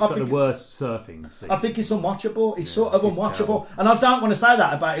 It's It's got the worst surfing scene. I think it's unwatchable. It's sort of it's unwatchable. terrible. And I don't want to say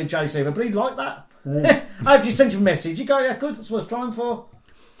that about JC, but he'd like that. If you send him a message, you go, yeah, good, that's what I was trying for.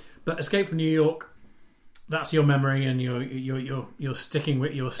 But Escape from New York. That's your memory, and you're sticking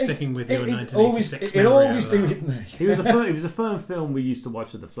with your 1986 It'll memory always out be of that. with me. It was a firm film we used to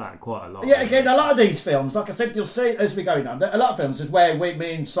watch at the flat quite a lot. Yeah, again, a lot of these films, like I said, you'll see as we go on, a lot of films is where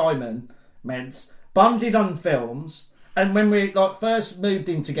me and Simon Meds bonded on films. And when we first moved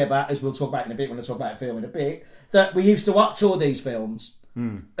in together, as we'll talk about in a bit, when I talk about film in a bit, that we used to watch all these films.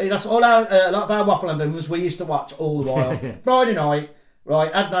 That's all a lot of our Waffle and films we used to watch all the while. Friday night,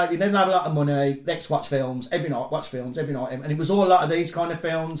 right? You didn't have a lot of money. Let's watch films every night. Watch films every night, and it was all a lot of these kind of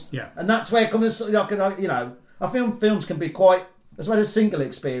films. Yeah, and that's where it comes. I feel films can be quite. As well as a single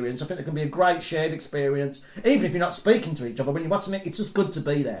experience, I think it can be a great shared experience, even if you're not speaking to each other. When you're watching it, it's just good to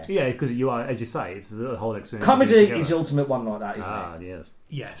be there. Yeah, because you are, as you say, it's the whole experience. Comedy is the ultimate one like that, isn't it? Yes.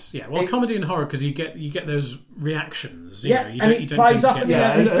 Yes, yeah. Well, comedy and horror because you get those reactions. You Yeah, know, you and don't, you it don't plays tend off to and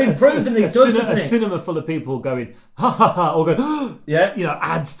get- it's been proven that it does, doesn't A it? cinema full of people going ha ha ha, or going Yeah.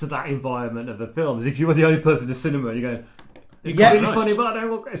 adds to that environment of the film. As if you were the only person in the cinema, and you go, it's Yeah. really Right. funny, but I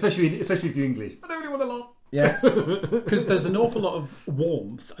don't. Especially if you're English, I don't really want to laugh. Yeah. Because there's an awful lot of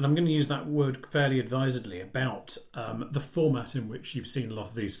warmth, and I'm going to use that word fairly advisedly, about the format in which you've seen a lot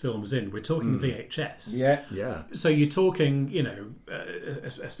of these films in. We're talking VHS. Yeah. Yeah. So you're talking,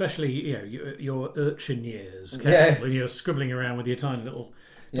 especially, your urchin years, Yeah. when you're scribbling around with your tiny little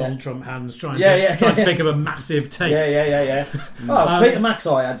Donald Trump hands trying Yeah, to think of a massive tape. Yeah. Oh, Peter Max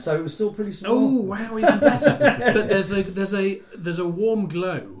I had, so it was still pretty small. Oh wow, even better. But there's a warm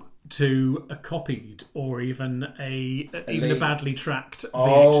glow to a copied or even a badly tracked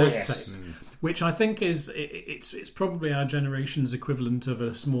VHS yes. tape, which I think is it's probably our generation's equivalent of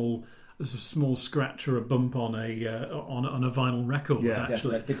a small scratch or a bump on a vinyl record. Yeah, actually,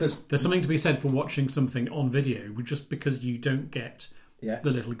 definitely, because there's something to be said for watching something on video, just because you don't get the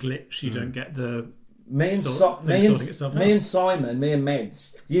little glitch, you don't get the me and sorting itself out. Simon, me and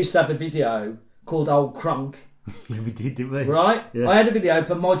Meds used to have a video called Old Crunk. Yeah, we did, didn't we? Right? Yeah. I had a video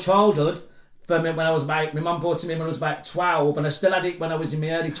from my childhood. When I was my mum bought it me when I was about 12, and I still had it when I was in my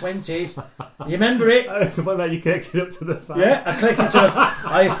early 20s. You remember it? The one that you connected up to the fan. Yeah, I clicked into it.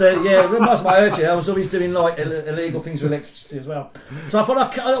 I used to, that's my urge. I was always doing illegal things with electricity as well. So I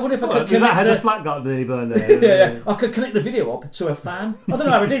thought, I wonder if I could Because that had connect a flat got nearly burned there. yeah, I could connect the video up to a fan. I don't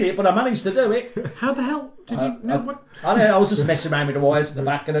know how I did it, but I managed to do it. How the hell did you know what? I don't know, I was just messing around with the wires at the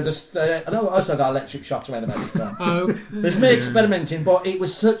back, and I just, I know I also got electric shocks around about this time. Okay. There's me experimenting, but it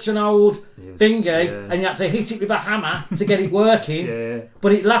was such an old thingy, yeah. and you had to hit it with a hammer to get it working. Yeah.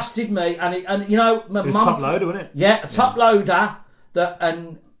 But it lasted me, and my It was mum, top loader, wasn't it? yeah, a top loader that,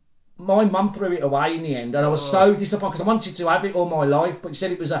 and my mum threw it away in the end, and I was so disappointed because I wanted to have it all my life, but she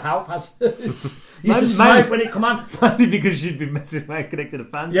said it was a health hazard. Used to smoke when it come on. Only because she'd been messing around connected to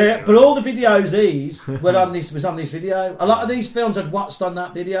fans. Yeah, but all the videos was on this video. A lot of these films I'd watched on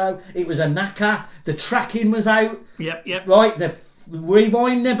that video. It was a knacker. The tracking was out. Yep. Right, the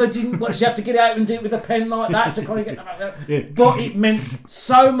rewind never didn't. Well, she had to get out and do it with a pen like that to kind of get. Yeah. But it meant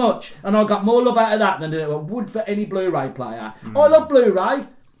so much, and I got more love out of that than I would for any Blu-ray player. I love Blu-ray,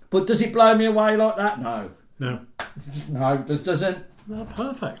 but does it blow me away like that? No, it just doesn't. Well,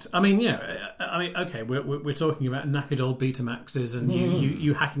 perfect. I mean, okay, we're talking about knackered old Betamaxes and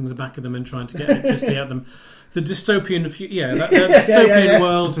you hacking the back of them and trying to get electricity out of them. The dystopian, the dystopian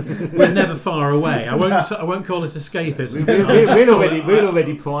world was never far away. I won't call it escapism. We're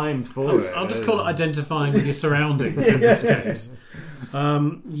already primed for it. I'll just call it identifying with your surroundings in this case.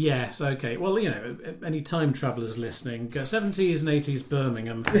 Yes, okay. Well, any time travellers listening, 70s and 80s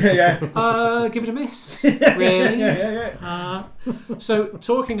Birmingham, give it a miss, really. So,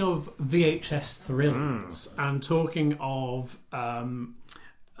 talking of VHS thrills and talking of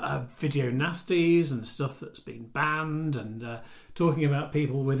video nasties and stuff that's been banned and talking about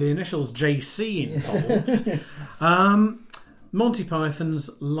people with the initials JC involved, Monty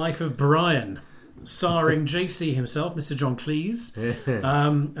Python's Life of Brian, starring JC himself, Mr. John Cleese,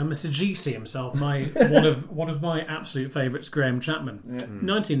 and Mr. GC himself, one of my absolute favourites, Graham Chapman.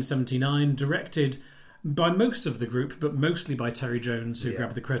 1979, directed by most of the group, but mostly by Terry Jones, who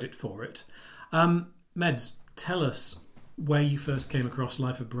grabbed the credit for it. Meds, tell us where you first came across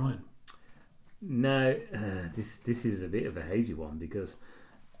Life of Brian. Now, this is a bit of a hazy one because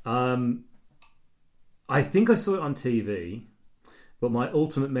I think I saw it on TV, but my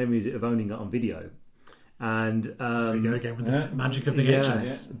ultimate memory is of owning it on video. And there we go again with the magic of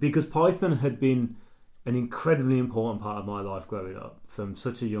VHS. Because Python had been an incredibly important part of my life growing up from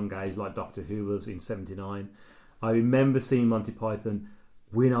such a young age, like Doctor Who was in 79. I remember seeing Monty Python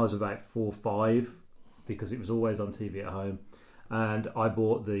when I was about 4 or 5 because it was always on TV at home. And I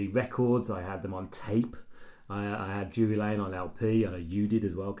bought the records, I had them on tape. I had Drury Lane on LP, I know you did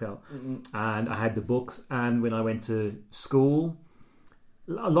as well, Cal. Mm-hmm. And I had the books. And when I went to school,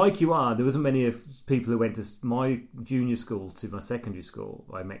 like you are, there wasn't many of people who went to my junior school to my secondary school.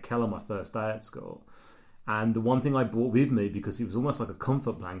 I met Kel on my first day at school. And the one thing I brought with me, because it was almost like a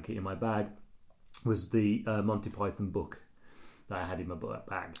comfort blanket in my bag, was the Monty Python book that I had in my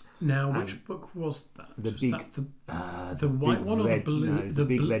bag. Now, which book was that? The white big one or red, the blue? No, the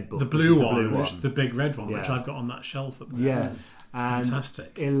big red book. The blue one, the big red one, yeah. which I've got on that shelf. Up there. Yeah. And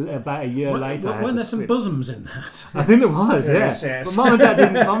fantastic. About a year later, weren't there some bosoms in that? I think there was, yes. But Mum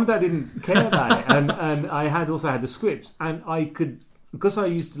and Dad didn't care about it, and I had also had the scripts, and I could, because I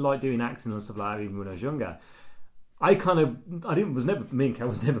used to like doing acting and stuff like that even when I was younger. I was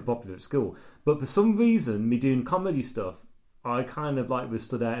never popular at school, but for some reason, me doing comedy stuff, I kind of was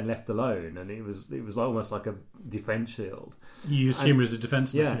stood out and left alone, and it was almost like a defence shield. You use humour as a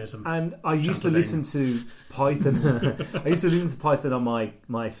defence mechanism. And I used to listen to Python. I used to listen to Python on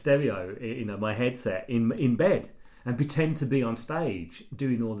my stereo, my headset in bed, and pretend to be on stage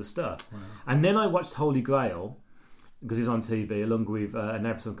doing all the stuff. Wow. And then I watched Holy Grail because it was on TV along with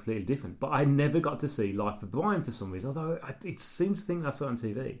Now for Something Completely Different. But I never got to see Life of Brian for some reason, although it seems to think that's on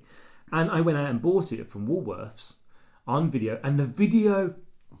TV. And I went out and bought it from Woolworths on video, and the video,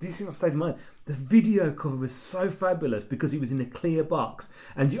 this is what stayed in mind, the video cover was so fabulous because it was in a clear box,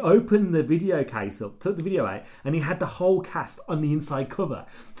 and you open the video case up, took the video out, and it had the whole cast on the inside cover,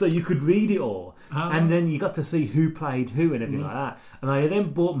 so you could read it all, and then you got to see who played who and everything like that. And I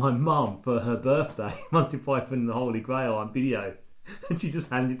then bought my mum for her birthday Monty Python and the Holy Grail on video, and she just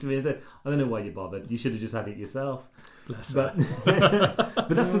handed it to me and said, I don't know why you bothered, you should have just had it yourself. Bless her. But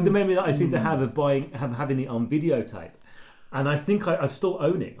that's the memory that I seem to have of having it on videotape. And I think I still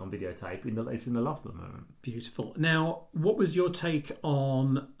own it on videotape it's in the loft at the moment. Beautiful. Now, what was your take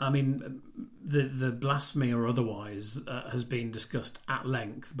on, the blasphemy or otherwise has been discussed at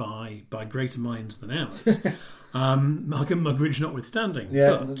length by greater minds than ours. Malcolm Muggeridge notwithstanding.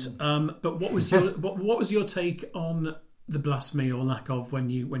 Yeah. But what was your take on the blasphemy or lack of when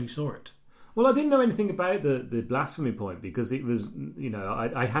you saw it? Well, I didn't know anything about the blasphemy point because it was,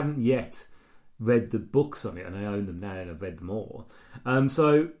 I hadn't yet read the books on it, and I own them now, and I've read them all.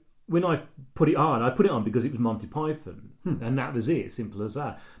 So when I put it on because it was Monty Python, and that was it, simple as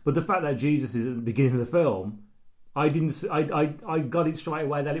that. But the fact that Jesus is at the beginning of the film, I got it straight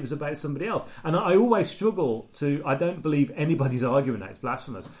away that it was about somebody else. And I always struggle I don't believe anybody's arguing that it's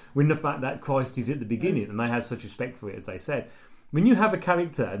blasphemous when the fact that Christ is at the beginning, and they had such respect for it, as they said. When you have a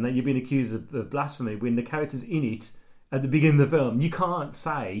character and that you're being accused of blasphemy when the character's in it at the beginning of the film, you can't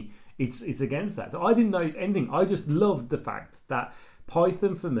say it's against that. So I didn't notice anything. I just loved the fact that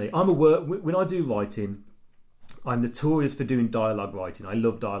Python, for me, when I do writing, I'm notorious for doing dialogue writing. I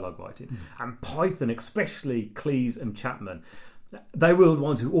love dialogue writing. And Python, especially Cleese and Chapman, they were the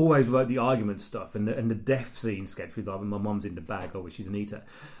ones who always wrote the argument stuff and the death scene sketch with, like, when my mum's in the bag, oh, she's an eater.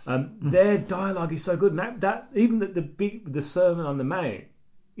 Their dialogue is so good. And that even the Sermon on the Mount,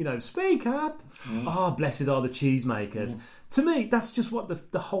 speak up. Oh, blessed are the cheesemakers. To me, that's just what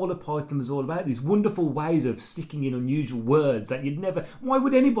the whole of Python was all about. These wonderful ways of sticking in unusual words that you'd never... Why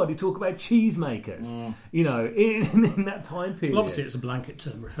would anybody talk about cheesemakers, in that time period? Well, obviously, it's a blanket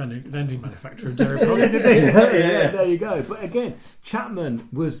term for any manufacturer of dairy products. There you go. But again, Chapman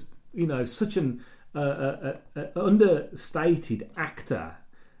was, such an understated actor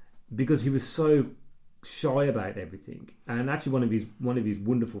because he was so shy about everything. And actually one of his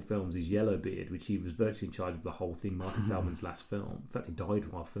wonderful films is Yellowbeard, which he was virtually in charge of the whole thing, Martin Feldman's last film. In fact, he died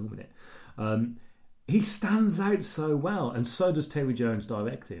while filming it. He stands out so well, and so does Terry Jones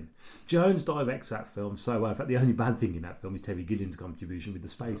directing. Jones directs that film so well. In fact, the only bad thing in that film is Terry Gilliam's contribution with the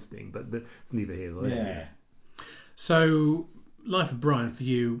space thing, but it's neither here nor there. Yeah. So, Life of Brian, for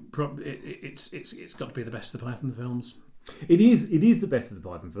you, it's got to be the best of the Python films. It is the best of the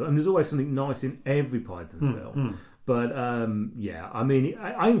Python film, and there's always something nice in every Python film. But I mean,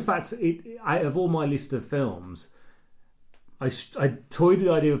 I in fact, out of all my list of films, I toyed with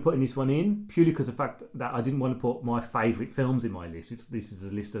the idea of putting this one in purely because of the fact that I didn't want to put my favourite films in my list. This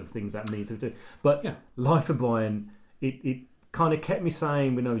is a list of things that means to do. But Life of Brian, it kind of kept me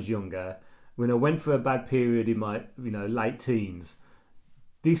sane when I was younger. When I went for a bad period in my late teens,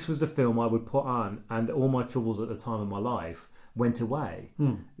 this was the film I would put on, and all my troubles at the time of my life went away.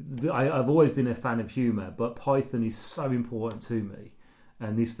 I've always been a fan of humour, but Python is so important to me,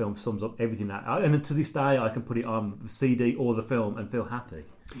 and this film sums up everything that. And to this day, I can put it on the CD or the film and feel happy.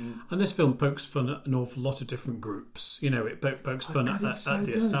 And this film pokes fun at an awful lot of different groups. It pokes fun at the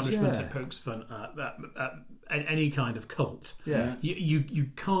establishment. It pokes fun at any kind of cult. Yeah, you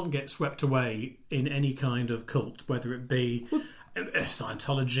can't get swept away in any kind of cult, whether it be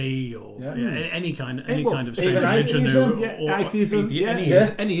Scientology or any kind of strange religion or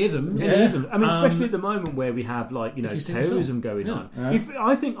any isms. I mean, especially at the moment where we have terrorism going on.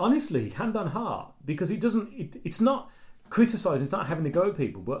 I think honestly, hand on heart, because it's not criticising, it's not having to go at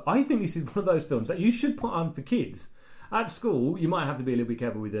people, but I think this is one of those films that you should put on for kids. At school, you might have to be a little bit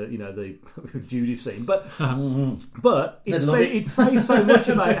careful with the Judy scene, but it says so much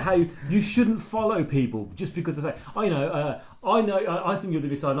about how you shouldn't follow people just because they say, I think you're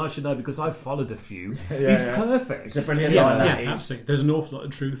the side, and I should know because I've followed a few. It's perfect. It's a brilliant line. Absolutely. There's an awful lot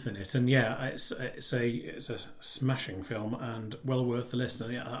of truth in it, and it's a smashing film and well worth the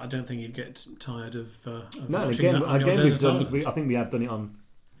listen. And I don't think you'd get tired of watching that. I think we have done it on.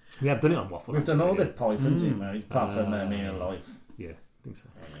 We have done it on Waffle. We've done all the Pythons, apart from Me and Life. Yeah, I think so.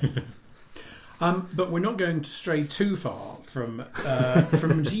 But we're not going to stray too far from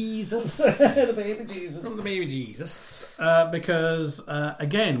Jesus, the baby Jesus, from the baby Jesus, because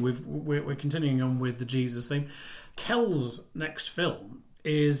again we're continuing on with the Jesus theme. Kel's next film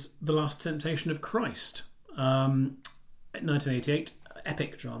is The Last Temptation of Christ, 1988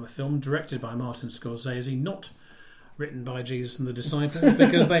 epic drama film directed by Martin Scorsese, not written by Jesus and the disciples,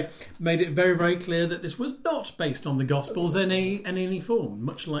 because they made it very, very clear that this was not based on the Gospels in any form,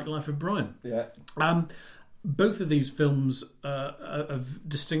 much like Life of Brian. Yeah. Both of these films have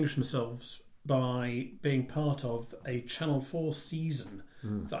distinguished themselves by being part of a Channel 4 season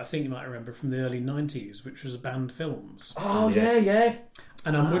that I think you might remember from the early 90s, which was Banned Films. Oh, yeah.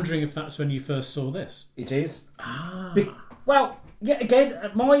 And I'm wondering if that's when you first saw this. It is.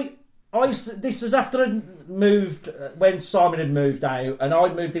 This was after I moved, when Simon had moved out, and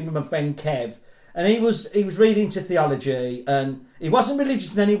I'd moved in with my friend Kev, and he was really into theology, and he wasn't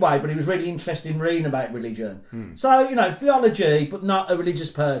religious in any way, but he was really interested in reading about religion. So, theology, but not a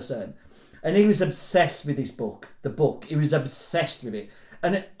religious person. And he was obsessed with this book, the book. He was obsessed with it.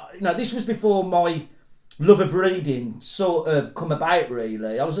 And, this was before my love of reading sort of come about,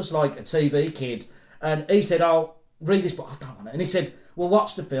 really. I was just like a TV kid. And he said, "Oh, read this book." I don't want it. And he said, "Well,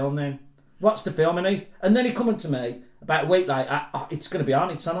 watch the film then. Watch the film." And then he come up to me about a week later, "It's going to be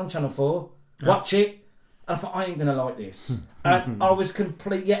on. It's on Channel 4. Watch it." And I thought, I ain't going to like this. And I was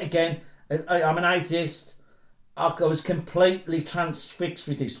yet again, I'm an atheist. I was completely transfixed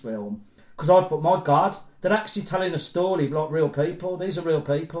with this film. Because I thought, my God, they're actually telling a story of real people. These are real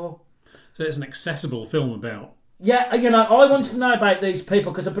people. So it's an accessible film about... Yeah, I want to know about these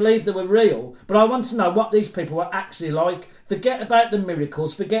people because I believe they were real, but I want to know what these people were actually like. Forget about the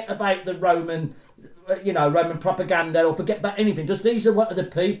miracles, forget about the Roman Roman propaganda or forget about anything. Just these are what are the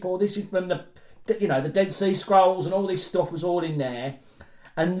people. This is from the Dead Sea Scrolls and all this stuff was all in there.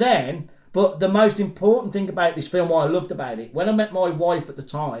 And then, but the most important thing about this film, what I loved about it, when I met my wife at the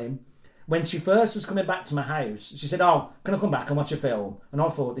time, when she first was coming back to my house, she said, "Oh, can I come back and watch a film?" And I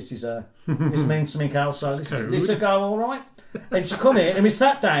thought, this means something else. So this will go all right. And she come in and we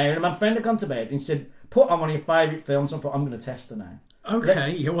sat down and my friend had gone to bed and he said, "Put on one of your favourite films." I thought, I'm going to test her now.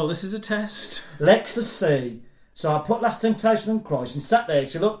 Okay, well, this is a test. Lexus C. So I put Last Temptation of Christ and sat there.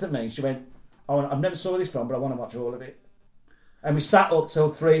 She looked at me. She went, "Oh, I've never saw this film, but I want to watch all of it." And we sat up till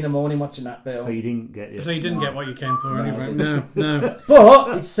 3 a.m. watching that film. So you didn't get it. So you didn't get what you came for anyway. No.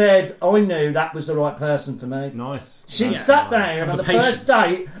 But it said I knew that was the right person for me. Nice. She'd sat down on the patience. first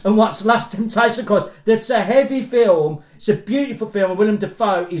date and watched Last Temptation of Christ. That's a heavy film. It's a beautiful film. And Willem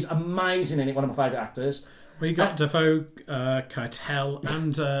Dafoe is amazing in it. One of my favourite actors. We got Dafoe, Keitel,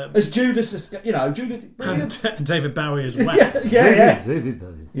 and as Judas, Judas, and David Bowie as well. yeah.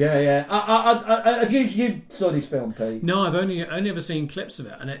 Have you saw this film, Pete? No, I've only ever seen clips of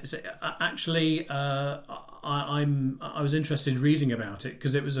it, and it's actually I was interested in reading about it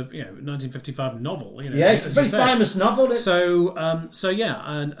because it was a 1955 novel. It's a very famous novel. So yeah,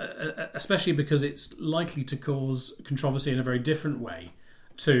 and especially because it's likely to cause controversy in a very different way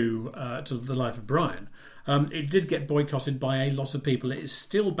to The Life of Brian. It did get boycotted by a lot of people. It is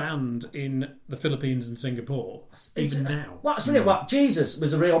still banned in the Philippines and Singapore even now. What? Jesus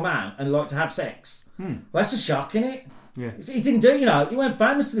was a real man and liked to have sex. Well, that's a shock, isn't it? Yeah. He didn't do, he weren't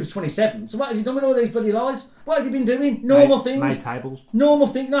famous till he was 27. So what has he done with all these bloody lives? What have he been doing? Normal things. Made tables. Normal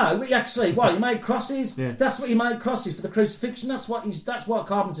thing. No, he actually, he made crosses. Yeah. That's what he made crosses for the crucifixion. That's what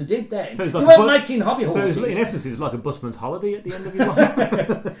Carpenter did then. So he like weren't making hobby horses. So in essence, it was like a busman's holiday at the end of his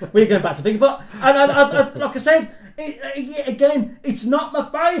life. We're going back to things, but and like I said, again, it's not my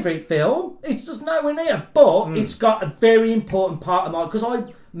favourite film. It's just nowhere near, but it's got a very important part of because I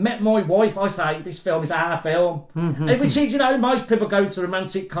met my wife. I say this film is our film, which is most people go to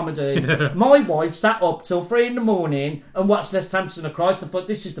romantic comedy. My wife sat up till 3 a.m. and watched Last Temptation of Christ. I thought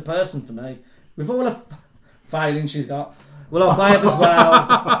this is the person for me. With all the failings she's got. Well, I have as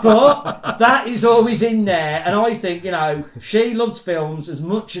well. But that is always in there. And I think, she loves films as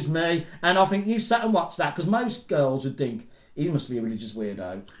much as me. And I think you sat and watched that because most girls would think, he must be a religious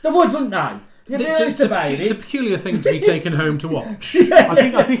weirdo. They would, wouldn't they? It's a peculiar thing to be taken home to watch. I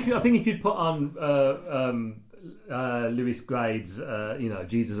think if you'd put on Lewis Grade's,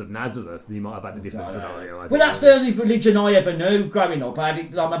 Jesus of Nazareth, you might have had a different scenario. Well, that's the only religion I ever knew growing up.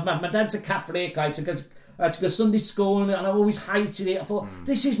 My dad's a Catholic. I had to go to Sunday school and I always hated it. I thought,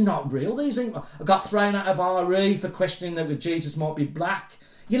 this is not real. I got thrown out of RE for questioning that Jesus might be black.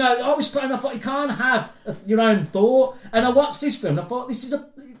 I thought you can't have your own thought. And I watched this film and I thought,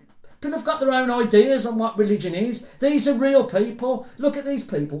 people have got their own ideas on what religion is. These are real people. Look at these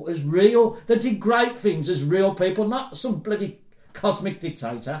people as real. They did great things as real people, not some bloody cosmic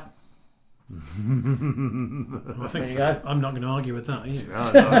dictator. I think I'm not going to argue with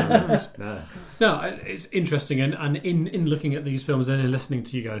that. No, it's interesting, and in looking at these films and in listening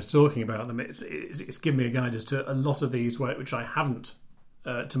to you guys talking about them, it's given me a guide as to a lot of these which I haven't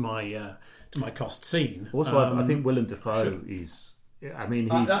to my cost seen. Also, I think Willem Dafoe is. I mean,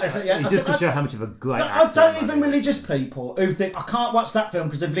 he just to show how much of a great actor. I'll tell you, even religious people who think, I can't watch that film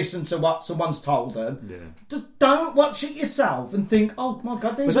because they've listened to what someone's told them, just don't watch it yourself and think, oh my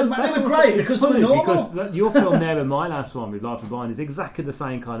God, they were great because they were normal. Because your film there and my last one with Life of Brian is exactly the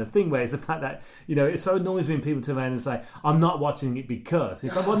same kind of thing, where it's the fact that, it so annoys me when people turn around and say, I'm not watching it because.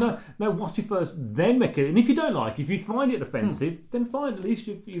 It's like, well, no, watch it first, then make it. And if you don't like it, if you find it offensive, then fine, at least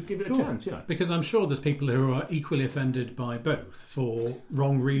you give it a chance. Because I'm sure there's people who are equally offended by both for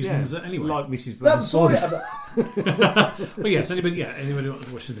wrong reasons anyway. Like Mrs. Brown's Boys. Well, yes, anybody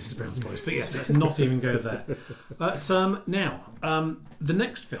watches Mrs. Brown's Boys. But yes, let's not even go there. But now, the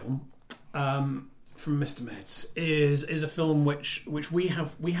next film from Mr. Meds is a film which we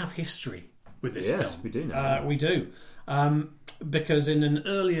have history with this film. Yes, we do know. We do. Because in an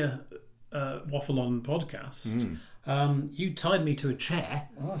earlier Waffle On podcast, you tied me to a chair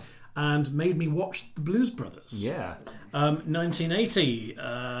and made me watch The Blues Brothers. Yeah. 1980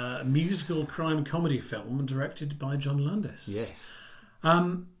 musical crime comedy film directed by John Landis. Yes.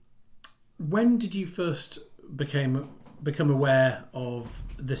 When did you first become aware of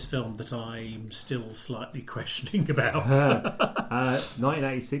this film that I'm still slightly questioning about?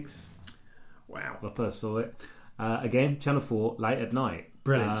 1986. Wow. I first saw it. Again, Channel 4, late at night.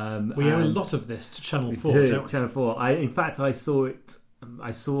 Brilliant. We owe a lot of this to Channel 4, don't we? Channel 4. In fact, I saw it.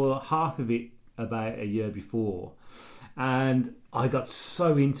 I saw half of it about a year before, and I got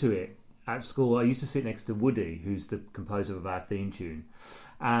so into it. at school, I used to sit next to Woody, who's the composer of our theme tune,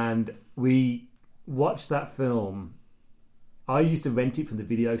 and we watched that film. I used to rent it from the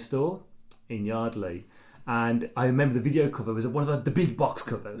video store in Yardley, and I remember the video cover was one of the big box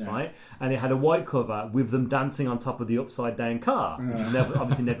covers, right? And it had a white cover with them dancing on top of the upside down car, which was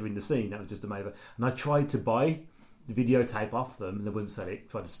obviously never in the scene. That was just amazing. And I tried to buy the videotape off them, and they wouldn't sell it.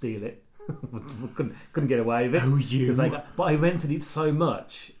 Tried to steal it. couldn't get away with it. Oh, you! But I rented it so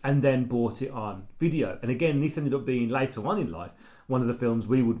much and then bought it on video. And again, this ended up being later on in life one of the films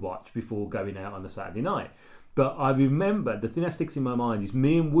we would watch before going out on a Saturday night. But I remember the thing that sticks in my mind is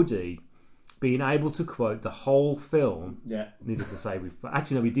me and Woody being able to quote the whole film. Yeah. Needless to say,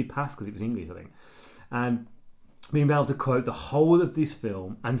 we did pass because it was English, I think. And being able to quote the whole of this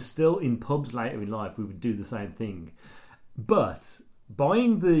film, and still in pubs later in life we would do the same thing. But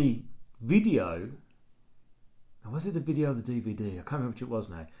buying the video, was it the video or the DVD? I can't remember which it was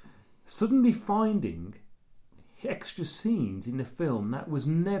now. Suddenly finding extra scenes in the film that was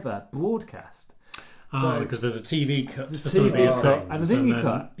never broadcast. Because there's a TV cut for TV some of these cut things. and a thingy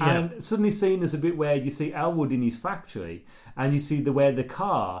cut. Yeah. And suddenly seeing there's a bit where you see Elwood in his factory, and you see where the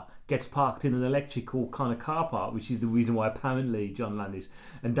car gets parked in an electrical kind of car park, which is the reason why apparently John Landis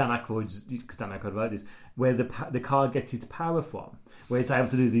and Dan Aykroyd, because Dan Aykroyd wrote this, where the car gets its power from, where it's able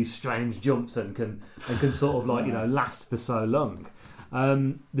to do these strange jumps and can sort of last for so long.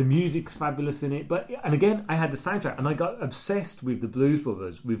 The music's fabulous in it, and again, I had the soundtrack, and I got obsessed with the Blues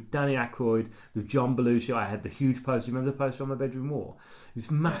Brothers, with Danny Aykroyd, with John Belushi. I had the huge poster. You remember the poster on my bedroom wall?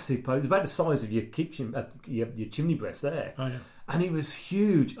 This massive poster. It was about the size of your kitchen, your chimney breast there. Oh, yeah. And it was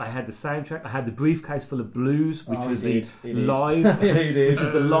huge. I had the soundtrack. I had the briefcase full of blues, which was the live, which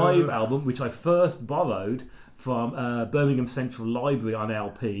was the live album, which I first borrowed from Birmingham Central Library on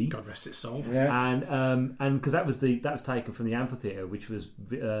LP. God rest its soul. Yeah. And because that was taken from the amphitheatre, which was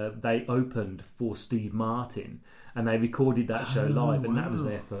they opened for Steve Martin, and they recorded that show live, and that was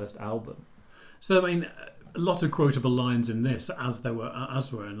their first album. So I mean, a lot of quotable lines in this, as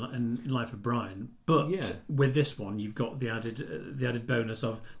were in Life of Brian. But with this one, you've got the added bonus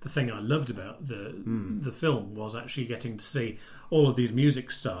of the thing I loved about the film was actually getting to see all of these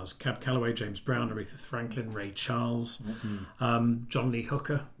music stars: Cab Calloway, James Brown, Aretha Franklin, Ray Charles, John Lee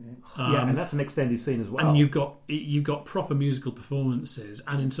Hooker. And that's an extended scene as well. And you've got proper musical performances,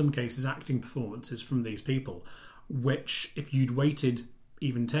 and in some cases acting performances from these people, which if you'd waited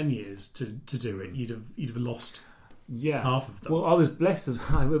even 10 years to do it, you'd have lost half of them. Well, I was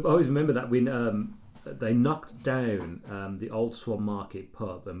blessed. I always remember that when they knocked down the old Swan Market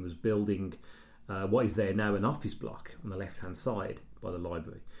pub and was building what is there now an office block on the left-hand side by the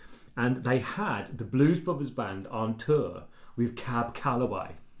library. And they had the Blues Brothers band on tour with Cab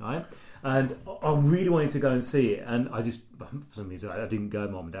Calloway, right? And I really wanted to go and see it, and I just, for some reason, I didn't go.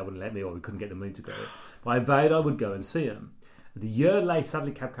 Mum and Dad wouldn't let me, or we couldn't get the money to go. But I vowed I would go and see them. The year later,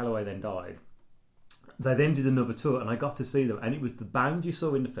 sadly, Cab Calloway then died. They then did another tour, and I got to see them. And it was the band you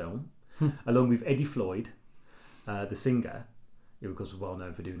saw in the film, along with Eddie Floyd, the singer, who was well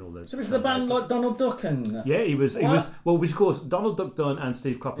known for doing all those. So it's the band like Donald Duck and... Yeah, he was. Well, which of course, Donald Duck Dunn and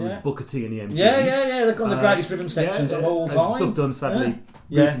Steve Cropper was Booker T and the MGs. Yeah. They've got the greatest rhythm sections of all time. Duck Dunn sadly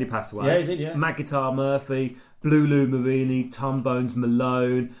recently passed away. Yeah, he did, yeah. Matt Guitar Murphy, Blue Lou Marini, Tom Bones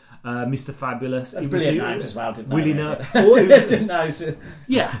Malone... Mr. Fabulous. Brilliant names as well, didn't they? Willie Nut. Didn't know.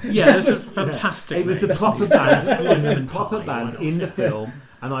 Yeah, it was a fantastic. It was the proper band. It was the proper band in the film,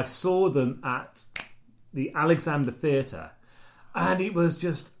 and I saw them at the Alexander Theatre, and it was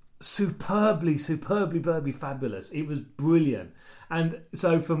just superbly fabulous. It was brilliant. And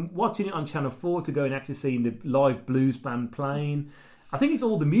so from watching it on Channel 4 to going actually seeing the live blues band playing, I think it's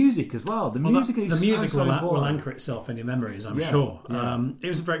all the music as well. The music will anchor itself in your memories, I'm sure. Yeah. It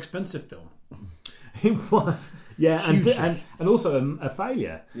was a very expensive film. It was, and also a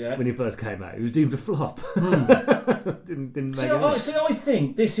failure when it first came out. It was deemed a flop. didn't make it. See, I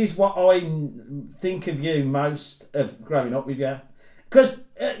think this is what I think of you most of growing up with you. Because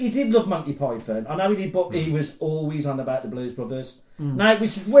he did love Monty Python. I know he did, but he was always on about the Blues Brothers. Now,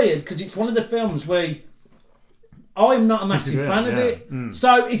 which is weird, because it's one of the films where... I'm not a massive fan of it,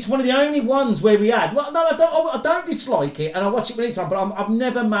 so it's one of the only ones where we had. Well, no, I don't dislike it, and I watch it many times, but I'm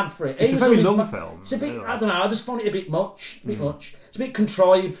never mad for it. It's a very long film. It's a bit. I don't know. I just find it a bit much. It's a bit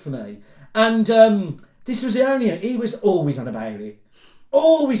contrived for me. And this was the only. He was always on about it.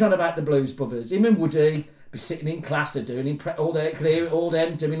 Always on about the Blues Brothers. Him and Woody be sitting in class, they're doing all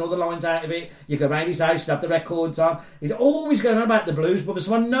them doing all the lines out of it. You go round his house, have the records on. He's always going on about the Blues Brothers,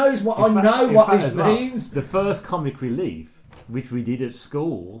 so I know what this means. The first comic relief which we did at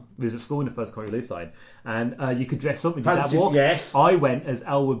school. We was at school in the first Corrie side, and you could dress up and do Fancy, that walk. yes. I went as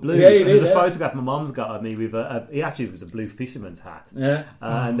Elwood Blues. Yeah, you There's did, a yeah. photograph my mum's got of me with it was a blue fisherman's hat. Yeah.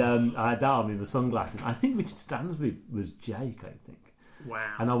 And I had that on with the sunglasses. I think Richard Stansbury was Jake, I think.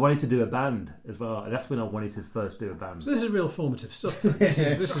 Wow. And I wanted to do a band as well. That's when I wanted to first do a band. So this is real formative stuff. This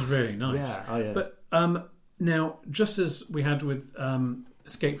is really nice. Yeah, oh yeah. But now, just as we had with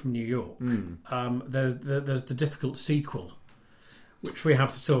Escape from New York, there's the difficult sequel, which we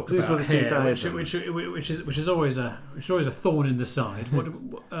have to talk Blues about Brothers here, 2000. which is always a thorn in the side.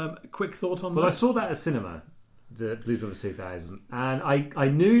 What quick thought on Well, that? I saw that at cinema, the Blues Brothers 2000, and I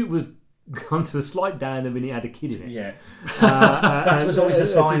knew it was gone to a slight downer when he had a kid in it. Yeah. That was always a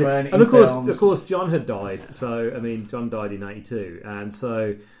sign, weren't it, And in of films? course, John had died. So I mean, John died in '82,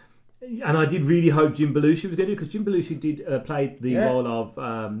 and I did really hope Jim Belushi was going to do, because Jim Belushi did play the role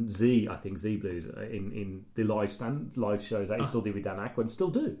of Z Blues in the live shows that he still did with Dan Aykroyd, and still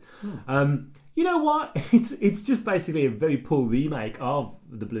do. You know what? It's just basically a very poor remake of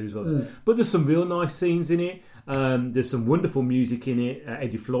the Blues Brothers, but there's some real nice scenes in it. There's some wonderful music in it.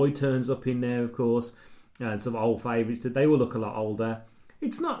 Eddie Floyd turns up in there, of course, and some old favourites. They all look a lot older.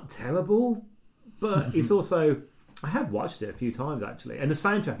 It's not terrible, but it's also... I have watched it a few times, actually. And the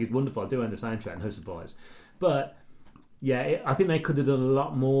soundtrack is wonderful. I do own the soundtrack, no surprise. But, yeah, I think they could have done a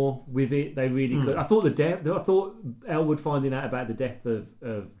lot more with it. They really could. I thought Elwood finding out about the death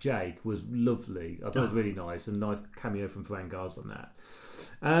of Jake was lovely. I thought it was really nice. And nice cameo from Frank Gars on that.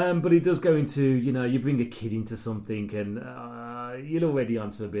 But it does go into, you bring a kid into something and you're already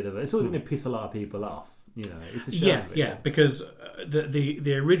onto a bit of it. It's always going to piss a lot of people off. It's a shame. Yeah, because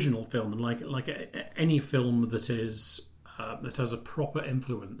the original film, and like any film that is that has a proper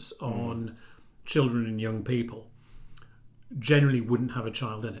influence on children and young people, generally wouldn't have a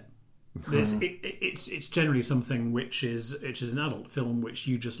child in it. It's generally something which is an adult film which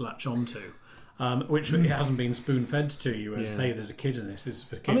you just latch onto. Which it hasn't been spoon fed to you as hey, there's a kid in this. This is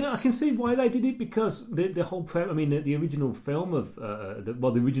for kids. I mean, I can see why they did it, because the whole the original film of the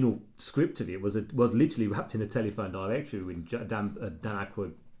original script of it was literally wrapped in a telephone directory when Dan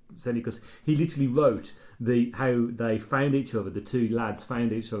Aykroyd said it, because he literally wrote how they found each other. The two lads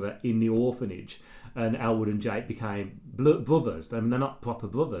found each other in the orphanage, and Elwood and Jake became brothers. I mean, they're not proper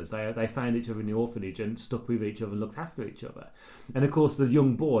brothers. They found each other in the orphanage and stuck with each other and looked after each other. And of course, the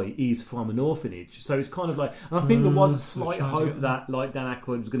young boy is from an orphanage, so it's kind of like. And I think there was a slight hope that, like Dan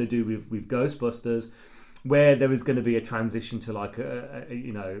Aykroyd was going to do with Ghostbusters, where there was going to be a transition to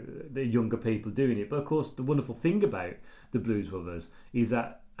the younger people doing it. But of course, the wonderful thing about the Blues Brothers is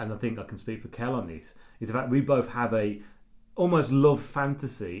that, and I think I can speak for Kel on this, is the fact we both have a almost love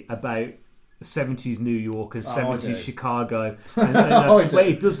fantasy about 70s New York and 70s Chicago, and where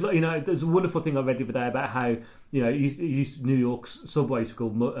it does. There's a wonderful thing I read the other day about how New York's subways are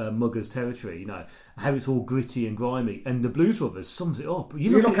called Muggers territory. How it's all gritty and grimy, and the Blues Brothers sums it up.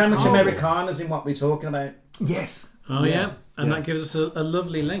 You look how much Americana's in what we're talking about. Yes. Oh yeah, and that gives us a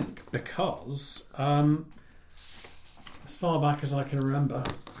lovely link, because as far back as I can remember,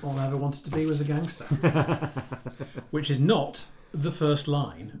 all I ever wanted to be was a gangster, which is not the first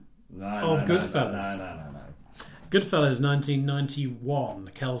line. Goodfellas. No. Goodfellas,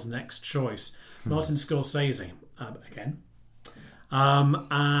 1991. Kel's next choice. Martin Scorsese again.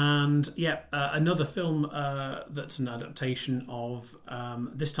 Another film that's an adaptation of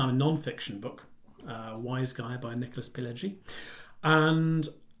this time a non-fiction book, Wise Guy by Nicholas Pileggi, and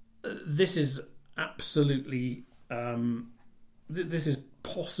this is absolutely this is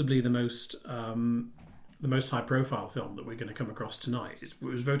possibly the most high-profile film that we're going to come across tonight. It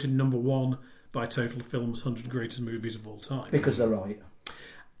was voted number 1 by Total Film's 100 Greatest Movies of All Time. Because they're right.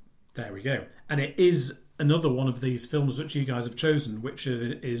 There we go. And it is another one of these films which you guys have chosen, which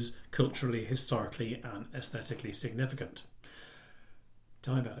is culturally, historically, and aesthetically significant.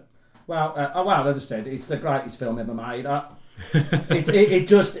 Tell me about it. Well, as I said, it's the greatest film ever made. It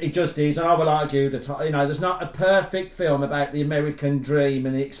just is, and I will argue that there's not a perfect film about the American dream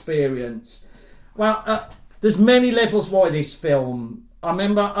and the experience. Well, there's many levels why this film. I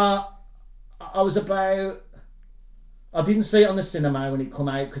remember I didn't see it on the cinema when it come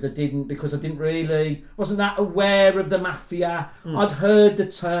out because I wasn't that aware of the mafia. I'd heard the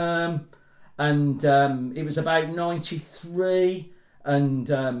term, and it was about 93,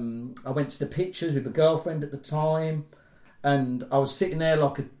 and I went to the pictures with my girlfriend at the time, and I was sitting there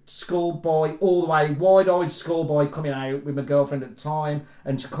like a schoolboy, all the way wide-eyed schoolboy coming out with my girlfriend at the time,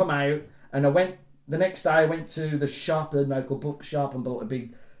 and to come out. And the next day I went to the shop, the local bookshop, and bought a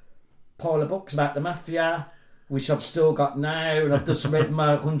big pile of books about the mafia, which I've still got now, and I've just read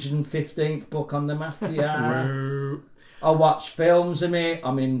my 115th book on the mafia. I watch films of it.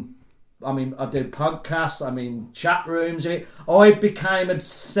 I do podcasts. I'm in chat rooms of it. I became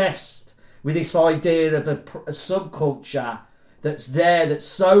obsessed with this idea of a subculture that's there, that's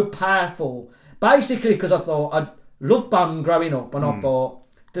so powerful. Basically, because I thought I loved Bond growing up, and I thought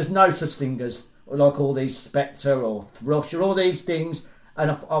there's no such thing as like all these Spectre or Thrush or all these things. And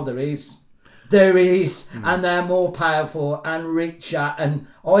I thought, there is. And they're more powerful and richer. And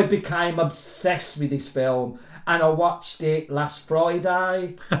I became obsessed with this film. And I watched it last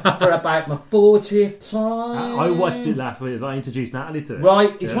Friday for about my 40th time. I watched it last week as well. I introduced Natalie to it.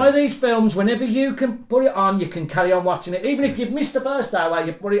 Right, it's one of these films, whenever you can put it on, you can carry on watching it. Even if you've missed the first hour,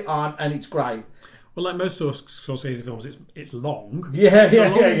 you put it on and it's great. Well, like most Scorsese films, it's long.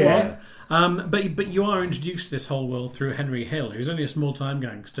 Yeah. But you are introduced to this whole world through Henry Hill, who's only a small-time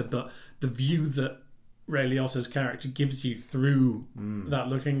gangster, but the view that Ray Liotta's character gives you through that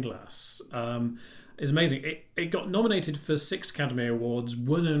looking glass is amazing. It got nominated for 6 Academy Awards,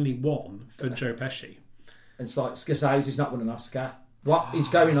 won only 1 for Joe Pesci. It's like Scorsese's not won an Oscar. What is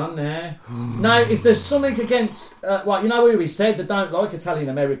going on there? Now, if there's something against... you know who he said they don't like Italian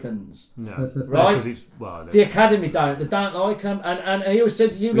Americans? No. Right? No, the Academy don't. They don't like them. And he always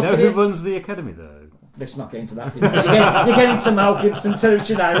said to you... We know who runs the Academy, though. Let's not get into that. You're getting into Mel Gibson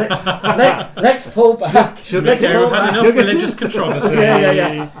territory now. Let's pull back. We've had enough religious controversy.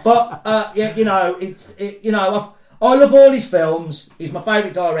 Yeah. But, I love all his films. He's my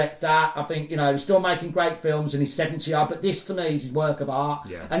favourite director. I think, he's still making great films and he's 70 odd, but this to me is his work of art.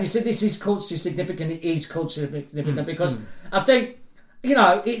 Yeah. And you said this is culturally significant. It is culturally significant because I think,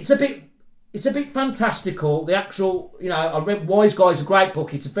 it's a bit fantastical. The actual, I read Wise Guys, a great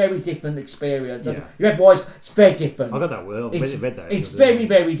book. It's a very different experience. Yeah. You read Wise, it's very different. I got that well. Read that. It's very,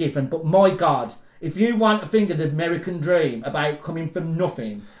 very different. But my God, if you want to think of the American dream about coming from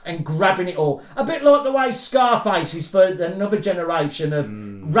nothing and grabbing it all, a bit like the way Scarface is for another generation of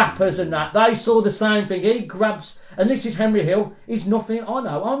rappers and that, they saw the same thing. He grabs, and this is Henry Hill. He's nothing. I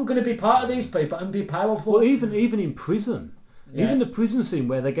know. I'm going to be part of these people and be powerful. Well, even in prison. Yeah. Even the prison scene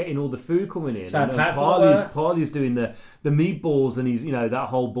where they're getting all the food coming in, and Pauly's doing the meatballs, and he's that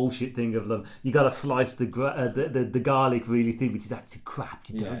whole bullshit thing of them. You got to slice the garlic really thin, which is actually crap.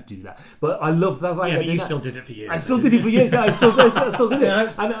 You don't do that. But I love that way. Yeah, but you still did it for years. I still did it for years. I still did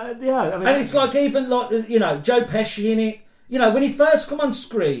it. And it's like even like Joe Pesci in it. When he first come on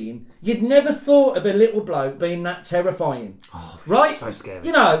screen, you'd never thought of a little bloke being that terrifying. Oh, right? So scary.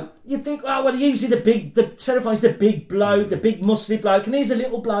 You think, usually the terrifying is the big bloke, the big muscly bloke, and he's a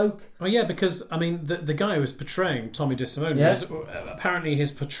little bloke. Oh yeah, because the guy who was portraying Tommy DeSimone, apparently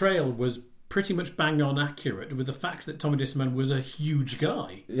his portrayal was pretty much bang on accurate with the fact that Tommy DeSimone was a huge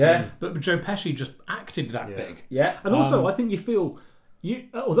guy. Yeah. But Joe Pesci just acted that big. Yeah. And also, I think you feel...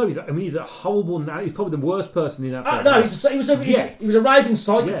 although he's a horrible now, he's probably the worst person in that film. No, he was a raving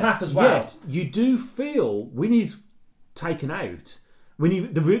psychopath as well. Yet you do feel when he's taken out,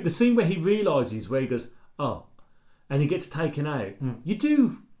 when the scene where he realises where he goes, and he gets taken out, you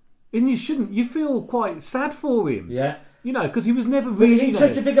do, and you shouldn't. You feel quite sad for him. Yeah. Because he was never really... The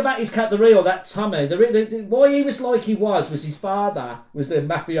interesting thing about his cat, that Tommy, why he was like he was his father was the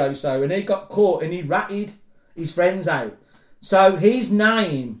mafioso, and he got caught and he ratted his friends out. So his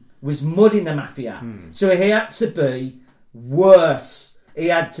name was Mud in the Mafia. So he had to be worse. He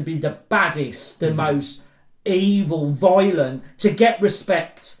had to be the baddest, the most evil, violent, to get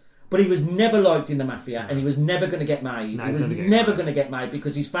respect. But he was never liked in the Mafia, and he was never going to get made. He was never going to get made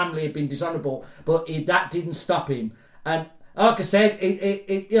because his family had been dishonourable. But that didn't stop him. And like I said,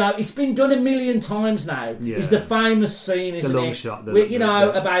 it's been done a million times now. Yeah. It's the famous scene, isn't it? Shot,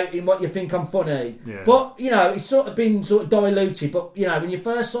 about in What You Think I'm Funny. Yeah. But it's sort of been diluted. But when you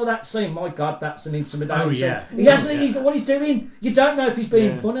first saw that scene, my God, that's an intimidating scene. He hasn't. What he's doing, you don't know if he's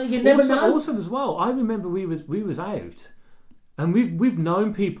being funny. You never know. Also, as well, I remember we was out, and we've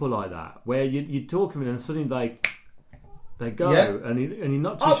known people like that where you talk to them and suddenly they go, and you're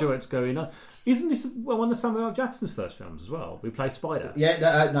not too sure what's going on. Isn't this one of Samuel L. Jackson's first films as well? We play Spider.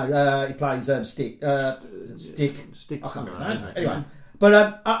 Yeah, he plays Stick. Stick. I can't remember. Anyway,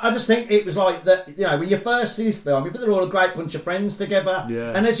 but I just think it was like that. When you first see this film, you think they're all a great bunch of friends together,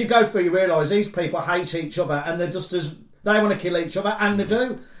 and as you go through, you realise these people hate each other, and they're just they want to kill each other, and they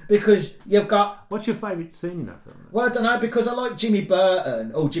do. Because you've got... What's your favourite scene in that film? Well, I don't know, because I like Jimmy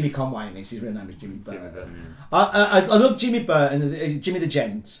Burton. Oh, Jimmy Conway in this. His real name is Jimmy Burton. I love Jimmy Burton, Jimmy the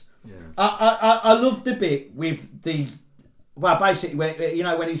Gent. Yeah. I love the bit with the... Well, basically,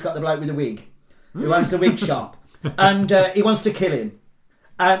 when he's got the bloke with the wig, who owns the wig shop, and he wants to kill him.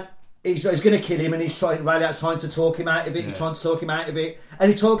 And he's going to kill him, and he's trying to talk him out of it. Yeah. He's trying to talk him out of it. And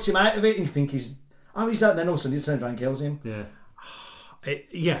he talks him out of it, and you think he's... Oh, he's that. Then all of a sudden he turns around and kills him. Yeah.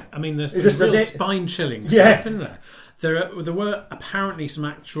 I mean, there's It just does real it. spine-chilling Yeah. stuff in there. There were apparently some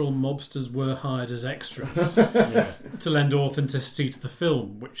actual mobsters were hired as extras to lend authenticity to the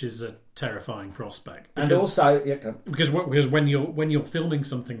film, which is a terrifying prospect. And also, because when you're filming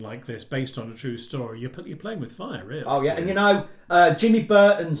something like this based on a true story, you're playing with fire, really. oh yeah, and you know, Jimmy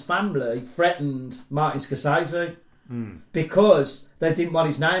Burton's family threatened Martin Scorsese because they didn't want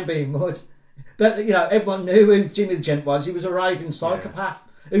his name being mud. But you know, everyone knew who Jimmy the Gent was. He was a raving psychopath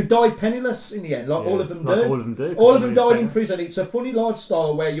who died penniless in the end, like all of them do. Like all of them do. All of them died in prison. It's a funny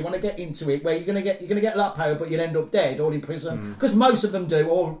lifestyle where you want to get into it, where you're gonna get a lot of power, but you'll end up dead or in prison because most of them do,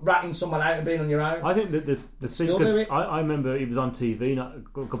 or ratting someone out and being on your own. I think that the scene, Still do because it. I remember it was on TV a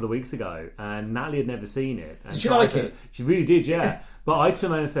couple of weeks ago, and Natalie had never seen it. And Did she like it? She really did, yeah. But I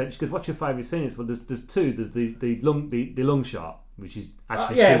turned around and said, she goes, "What's your favourite scene?" Well, there's two. There's the lung shot, which is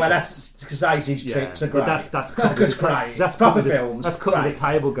actually Yeah, two well, shots. that's Scorsese's tricks are great. But that's That's great. That's Proper cutting the- films. That's cutting Great. the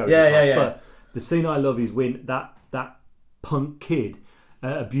table going. Yeah, across. yeah. But the scene I love is when that punk kid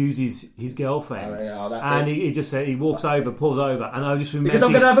abuses his girlfriend, and he just he walks over, pulls over, and I just remember Because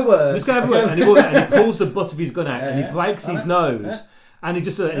I'm going to have a word. I'm just going to have a word, and he pulls the butt of his gun out, and he breaks his nose. Yeah. And he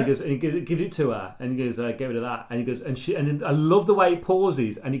just and he goes and he gives it to her, and he goes, "Get rid of that." And he goes, and I love the way it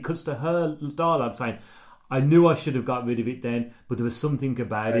pauses, and he cuts to her dialogue saying, "I knew I should have got rid of it then, but there was something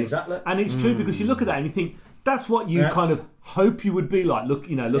about it." Exactly. And it's true because you look at that and you think that's what you kind of hope you would be like.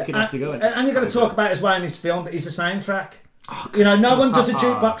 Looking after going. And you've got to talk about as well in this film is the soundtrack. You know, no one does a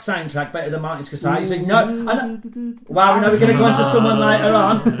jukebox soundtrack better than Martin Scorsese. Well, we know we're going to go into someone later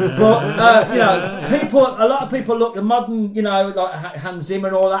on, but you know, a lot of people look the modern, you know, like Hans Zimmer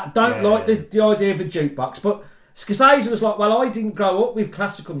and all that, don't like the idea of a jukebox. But Scorsese was like, well, I didn't grow up with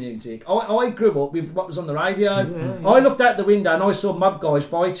classical music. I grew up with what was on the radio. I looked out the window and I saw mob guys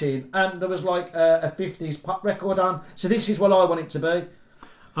fighting, and there was like a 50s pop record on. So this is what I want it to be.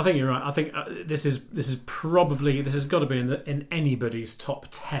 I think you're right. I think this has got to be in anybody's top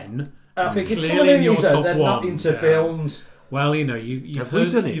 10. I think if Clearly someone in who your isn't, top they're not one. into films. Well, you know, you've Have heard, we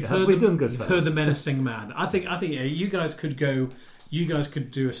done it? You've Have heard we the, done Goodfellas? You've heard The Menacing Man. I think you guys could go. You guys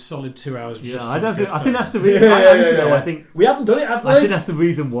could do a solid 2 hours. Yeah, just I on don't. I think Goodfellas. that's the reason. I think We haven't done it, have we? I think that's the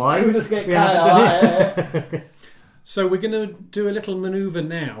reason why We just get we haven't done it. So we're going to do a little manoeuvre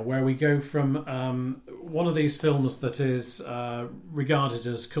now where we go from one of these films that is regarded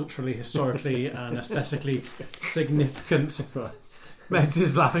as culturally, historically and aesthetically significant. Matt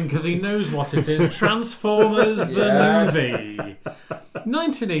is laughing because he knows what it is. Transformers the movie.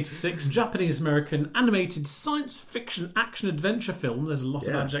 1986 Japanese-American animated science fiction action-adventure film. There's a lot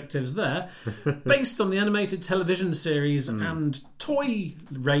of adjectives there. Based on the animated television series and toy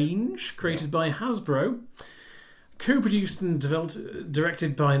range created by Hasbro. Co-produced and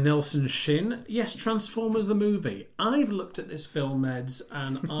directed by Nelson Shin. Yes, Transformers the movie. I've looked at this film, Eds,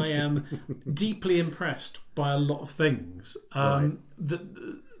 and I am deeply impressed by a lot of things.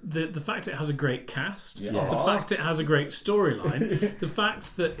 The fact it has a great cast, the fact it has a great storyline, the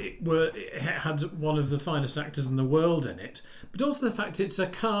fact that it had one of the finest actors in the world in it, but also the fact it's a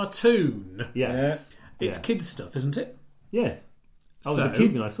cartoon. Yeah. It's kids stuff, isn't it? Yes. I was a So-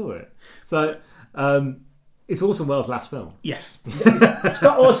 kid when I saw it. So it's Orson Welles' last film. Yes. It's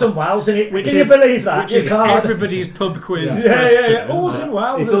got Orson Welles in it. Which Can is- you believe that? Which You is can't. everybody's pub quiz. Yeah. question. Orson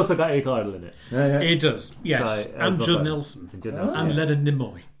Welles. It's also got Eric Idle in it. It does, yes. So, and that's Judd not bad. Nelson. And Judd Nelson, And yeah. Leonard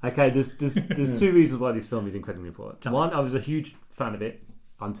Nimoy. Okay, there's 2 reasons why this film is incredibly important. One, I was a huge fan of it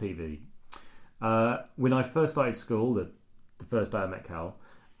on TV. When I first started school, the first day I met Cal,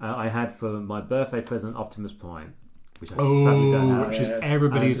 I had for my birthday present Optimus Prime, which I sadly don't have. Which is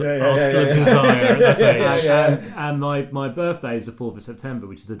everybody's Yeah. article of desire at that age. And my birthday is the 4th of September,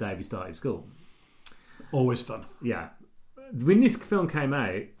 which is the day we started school. Always fun. Yeah. When this film came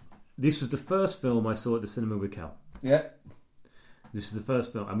out, this was the first film I saw at the cinema with Cal. Yeah. This is the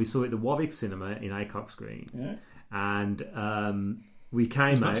first film, and we saw it at the Warwick Cinema in Acock Screen. Yeah. And we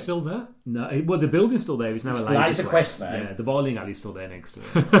came Is out. that still there? No, well, the building's still there. It's now a Laser Quest now. Yeah, the bowling alley's still there next to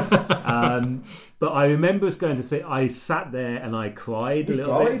it. But I remember us going to see. I sat there and I cried a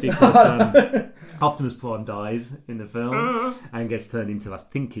little bit because Optimus Prime dies in the film and gets turned into. I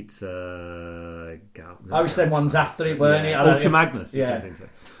think it's. Oh, it's them ones after it, weren't it? Ultra Magnus. Yeah. It turns into.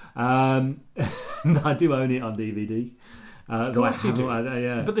 I do own it on DVD. Of course you do.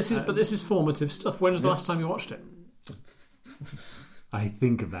 Yeah. But this is formative stuff. When was the last time you watched it? I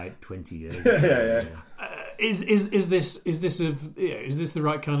think about 20 years. Is this the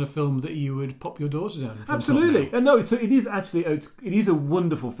right kind of film that you would pop your daughter down in front Absolutely. of now? No, it is actually it is a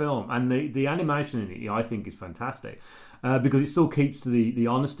wonderful film, and the animation in it I think is fantastic because it still keeps to the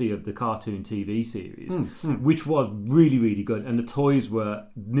honesty of the cartoon TV series, which was really, really good, and the toys were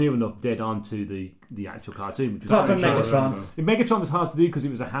near enough dead on to the actual cartoon. Which was Apart from Megatron. Megatron was hard to do because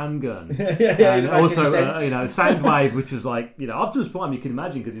it was a handgun, yeah, and also Soundwave, which was like Optimus Prime. You can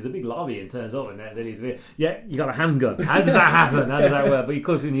imagine because he's a big lobby and turns up, and then he's you got a handgun. How does that happen? How does that work? But of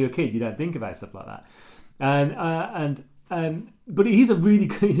course, when you're a kid, you don't think about stuff like that. But it is a really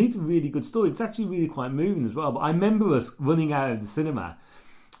good story. It's actually really quite moving as well. But I remember us running out of the cinema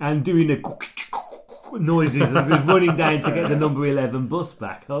and doing the noises of running down to get the number 11 bus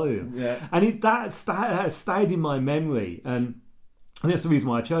back home. Yeah. And that stayed in my memory. And that's the reason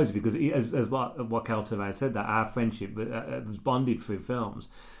why I chose it, because as what Kelter said, that our friendship was bonded through films.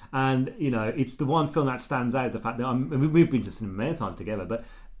 And, it's the one film that stands out, the fact that we've been to cinema many times together, but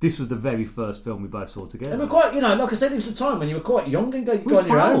this was the very first film we both saw together. And we're quite, like I said, it was a time when you were quite young and going on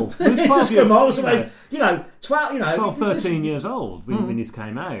your own. We was 12 Just years, go miles away. 12, 13 years old when this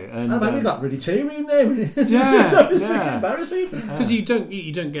came out. And we got really teary in there. Yeah, It was embarrassing. Because you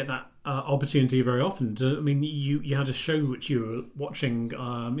don't get that opportunity very often. You had a show which you were watching,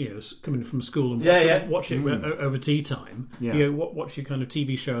 coming from school and watch it over tea time. Yeah. Watch your kind of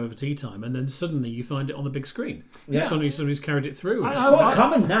TV show over tea time, and then suddenly you find it on the big screen. Yeah. Somebody's carried it through. It's quite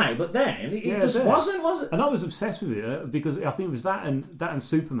common now, but then it just wasn't, was it? And I was obsessed with it because I think it was that and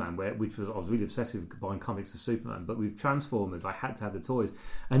Superman, I was really obsessed with buying comics of Superman. But with Transformers, I had to have the toys,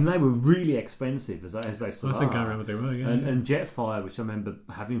 and they were really expensive as they still I think are. I remember they were. Yeah, and Jetfire, which I remember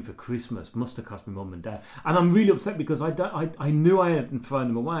having for Christmas, must have cost me mum and dad. And I'm really upset because I knew I hadn't thrown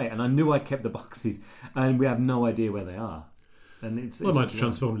them away, and I knew I kept the boxes, and we have no idea where they are. And it's I might have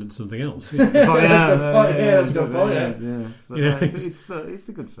transformed into something else. That's a good point. It's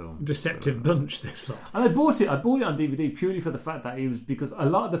a good film. Deceptive bunch, this lot. And I bought it on DVD purely for the fact that because a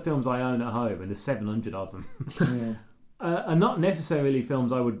lot of the films I own at home, and there's 700 of them, are not necessarily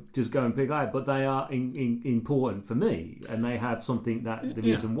films I would just go and pick out, but they are important for me, and they have something that the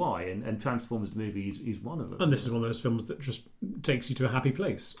reason why. And Transformers the movie is one of them. And this is one of those films that just takes you to a happy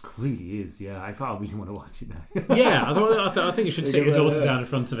place. It really is, yeah. I really want to watch it now. Yeah, I think you should sit your daughter down in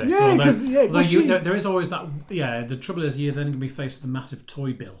front of it. Yeah, there is always that. Yeah, the trouble is you're then going to be faced with a massive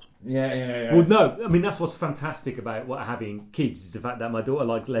toy bill. Yeah. Well, no, that's what's fantastic about having kids is the fact that my daughter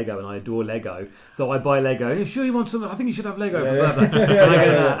likes Lego and I adore Lego. So I buy Lego. Are you sure you want something? I think you should have Lego for blah.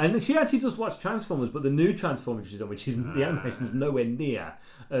 And she actually just watched Transformers, but the new Transformers she's on, which is the animation is nowhere near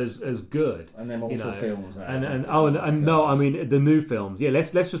as good. And them awful films. The new films. Yeah,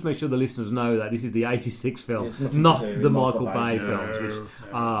 let's just make sure the listeners know that this is the '86 film, not the Michael Bay films, which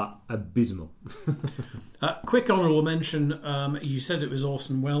are abysmal. Quick honourable mention. You said it was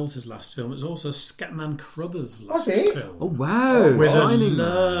Orson Welles' last film. It was also Scatman Crothers' last film. Oh wow! With a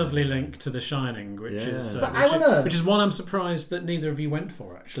lovely link to The Shining, which is one I'm surprised that neither of you went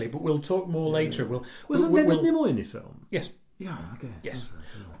for actually. But we'll talk more later. Wasn't Leonard Nimoy in this film? Yes. Yeah. Okay. Yes.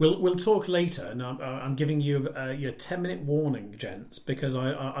 We'll talk later, and I'm giving you your 10-minute warning, gents, because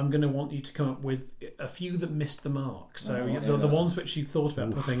I'm going to want you to come up with a few that missed the mark. So the ones which you thought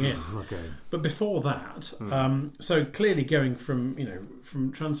about putting in. Okay. But before that, so clearly going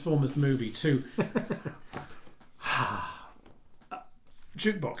from Transformers the movie to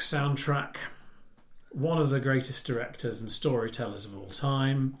jukebox soundtrack, one of the greatest directors and storytellers of all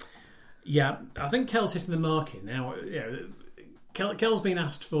time. Yeah, I think Kel's hitting the mark here now. Kel's been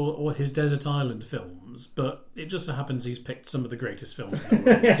asked for all his Desert Island films, but it just so happens he's picked some of the greatest films in the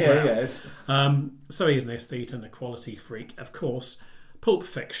world as well. Yes. So he's an aesthete and a quality freak. Of course, Pulp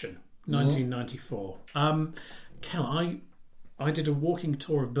Fiction, 1994. Kel, I did a walking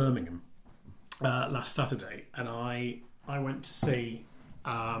tour of Birmingham last Saturday, and I went to see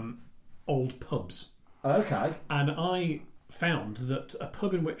old pubs. Okay. And I found that a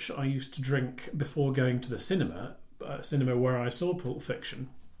pub in which I used to drink before going to the cinema where I saw Pulp Fiction,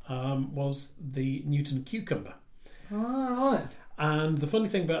 was the Newton Cucumber. All right. And the funny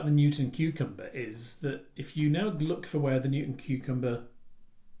thing about the Newton Cucumber is that if you now look for where the Newton Cucumber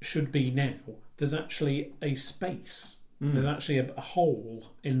should be now, there's actually a space. There's actually a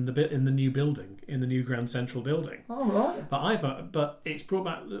hole in the new building, in the new Grand Central building. All right. But it's brought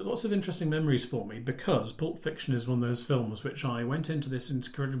back lots of interesting memories for me, because Pulp Fiction is one of those films which I went into this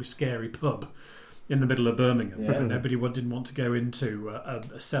incredibly scary pub in the middle of Birmingham. Yeah. Nobody didn't want to go into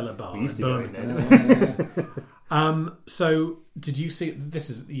a cellar bar in used to go in Birmingham. So, did you see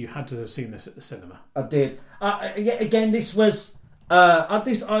this? You had to have seen this at the cinema. I did. Again, this was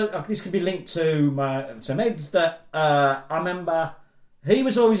This could be linked to Meds. That I remember he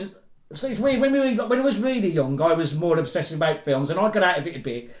was always. So it's weird when I was really young, I was more obsessive about films, and I got out of it a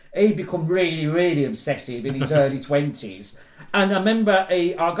bit. He'd become really, really obsessive in his early 20s. And I remember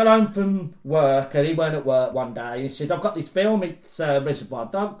I got home from work, and he weren't at work one day. And he said, "I've got this film. It's Reservoir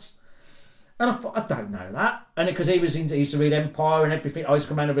Dogs." And I thought, I don't know that. And because he used to read Empire and everything, I used to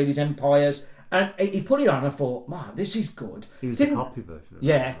come around and read his Empires. And he put it on, and I thought, man, this is good. He was a copy version.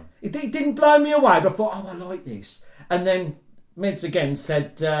 Yeah. It didn't blow me away, but I thought, I like this. And then Mids again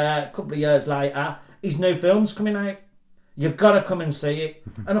said a couple of years later, his new film's coming out. You've got to come and see it.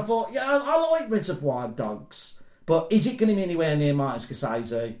 And I thought, yeah, I like Reservoir Dogs, but is it going to be anywhere near Martin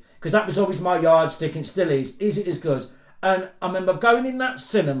Scorsese? Because that was always my yardstick, and still is. Is it as good? And I remember going in that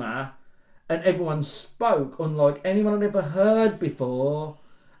cinema, and everyone spoke unlike anyone I'd ever heard before.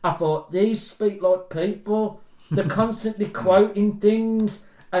 I thought, these speak like people. They're constantly quoting things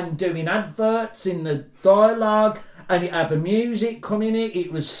and doing adverts in the dialogue, and it had the music coming in.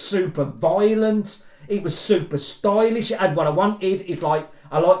 It was super violent. It was super stylish. It had what I wanted. It's like,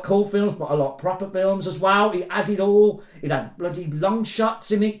 I like cool films, but I like proper films as well. It had it all. It had bloody long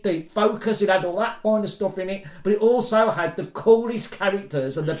shots in it, deep focus. It had all that kind of stuff in it. But it also had the coolest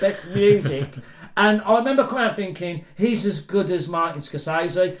characters and the best music. And I remember coming out thinking, he's as good as Martin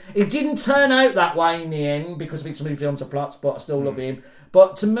Scorsese. It didn't turn out that way in the end, because I think some of the films are plots, but I still love him.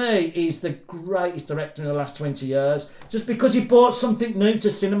 But to me, he's the greatest director in the last 20 years. Just because he brought something new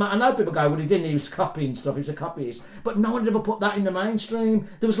to cinema. I know people go, well, he didn't. He was copying stuff. He was a copyist. But no one had ever put that in the mainstream.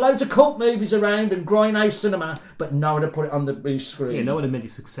 There was loads of cult movies around and grindhouse cinema, but no one had put it on the big screen. Yeah, no one had made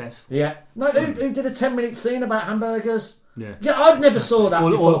it successful. Yeah. No, who did a 10-minute scene about hamburgers? Yeah. Yeah, I'd never saw that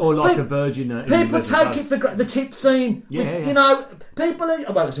before. Or like a virgin. People take it for the tip scene. Yeah, with, yeah. You know, people...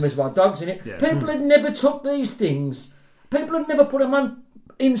 Well, it's Reservoir Dogs in it. Yeah. People had never took these things. People had never put them on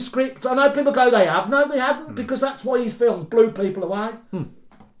in script. I know people go, they have. No, they hadn't, because that's why his films blew people away.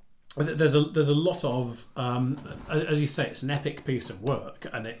 There's a lot of, as you say, it's an epic piece of work,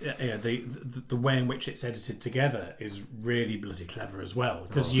 and the way in which it's edited together is really bloody clever as well.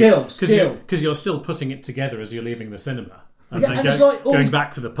 Because you're still putting it together as you're leaving the cinema. And Yeah, and it's like going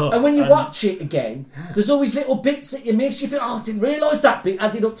back to the pub. And when you watch it again, there's always little bits that you miss. You think, oh, I didn't realise that bit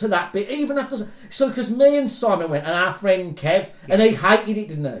added up to that bit. Even after... So, because me and Simon went, and our friend Kev, and he hated it,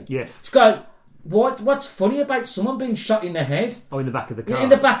 didn't he? Yes. To go, what's funny about someone being shot in the head? Oh, in the back of the car. In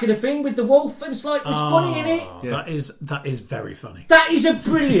the back of the thing with the wolf. And it's like, it's funny, isn't it? Yeah. That is very funny. That is a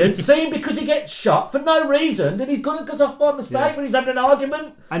brilliant scene, because he gets shot for no reason. Then he's gone and goes off by mistake when he's having an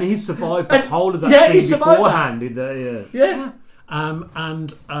argument. And he survived the whole of that scene beforehand. Yeah.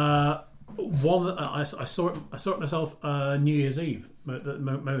 One I saw it myself New Year's Eve, the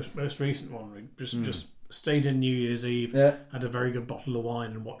most recent one. We just stayed in New Year's Eve, had a very good bottle of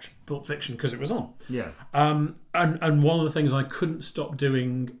wine, and watched Pulp Fiction because it was on. Yeah. And one of the things I couldn't stop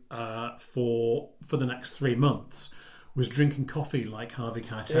doing for the next 3 months was drinking coffee like Harvey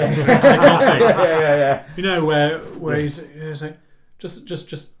Keitel drinks the coffee. Yeah. You know, where he's like, just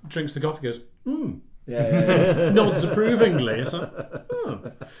drinks the coffee, goes, nods approvingly. It's like,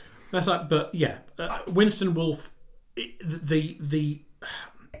 oh. That's like, but yeah, Winston Wolfe,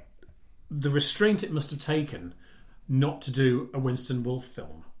 the restraint it must have taken not to do a Winston Wolfe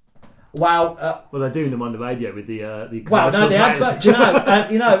film. Wow. Well, they're doing them on the radio with the well, no, the advert.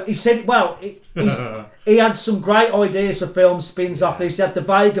 You know, he said, well, he had some great ideas for film spins off this. He had the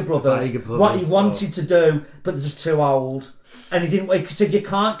Vega Brothers, what he wanted to do, but they're just too old. And he didn't. He said, you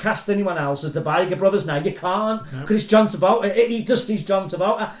can't cast anyone else as the Vega Brothers now. You can't, because it's John Travolta. He just is John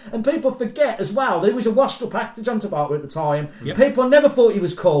Travolta. And people forget as well that he was a washed-up actor, John Travolta, at the time. Yep. People never thought he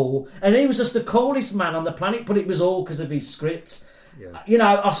was cool, and he was just the coolest man on the planet. But it was all because of his script. Yeah. You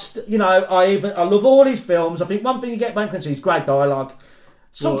know, I love all his films. I think one thing you get about Quincy is great dialogue.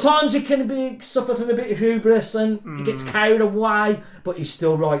 Sometimes he can suffer from a bit of hubris and he gets carried away, but he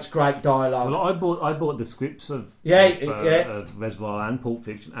still writes great dialogue. Well, I bought the scripts of Reservoir and Pulp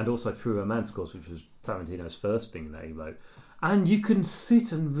Fiction, and also True Romance, of course, which was Tarantino's first thing that he wrote. And you can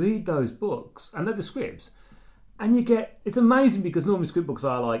sit and read those books, and they're the scripts. And it's amazing, because normally script books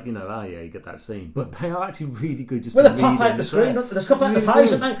are like, you get that scene. But they are actually really good. They pop out the screen, they pop out the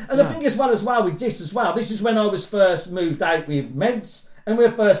page. And the thing as well with this as well, this is when I was first moved out with Meds, and we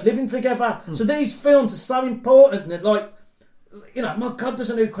were first living together. So these films are so important that, like, my God,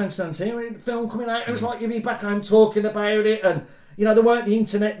 there's a new Quentin Tarantino film coming out, and it's like you'll be back home talking about it, and there weren't the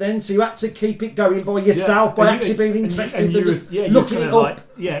internet then, so you had to keep it going by yourself by actually being interested in looking it up.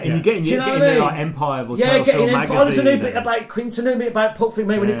 And you're getting the like Empire will tell getting film Empire. There's a new bit magazine. about Quentin, a new bit about Pulp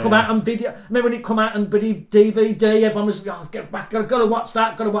Fiction. When it come out on video, when it come out on DVD, everyone was get back, got to watch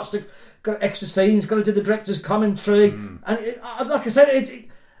that, got to watch the extra scenes, got to do the director's commentary, and like I said,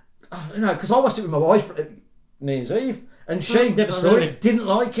 because I watched it with my wife at New Year's Eve, and she never saw it, didn't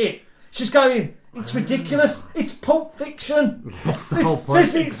like it. She's going, it's ridiculous. It's Pulp Fiction. That's the whole point.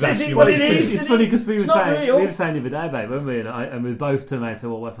 Says it what it is. It's funny because we were saying real. the other day, babe, weren't we? And we both turned around and said,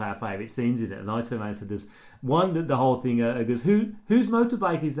 "Well, what's our favourite scenes in it?" And I turned around and said, "There's one that the whole thing goes, whose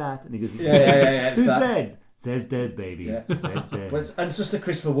motorbike is that?" And he goes, Yeah. Who said? Zed's dead, baby. Yeah. Zed's dead. And it's just the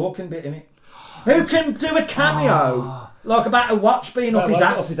Christopher Walken bit in it. Who can do a cameo like about a watch being up his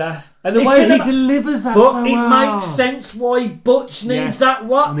ass? And the way he delivers that but so it well. makes sense why Butch needs that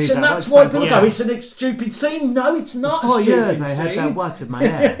watch, and that's why people go, it's a stupid scene. No, it's not a stupid scene. I had that watch at my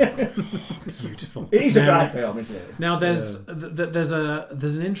head. Beautiful. It is a great film, isn't it? Now there's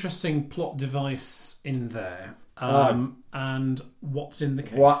an interesting plot device in there, and what's in the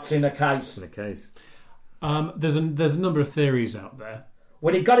case? What's in the case? There's a number of theories out there.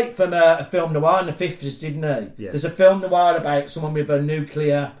 Well, he got it from a film noir in the 50s, didn't he? Yeah. There's a film noir about someone with a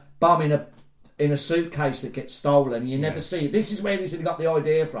nuclear bomb in a suitcase that gets stolen. You never see it. This is where he got the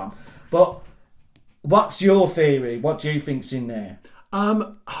idea from. But what's your theory? What do you think's in there?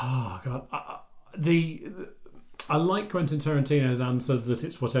 Oh God, I like Quentin Tarantino's answer that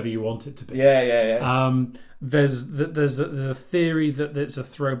it's whatever you want it to be. Yeah. There's a theory that it's a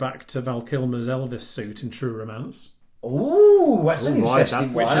throwback to Val Kilmer's Elvis suit in True Romance. Ooh, that's an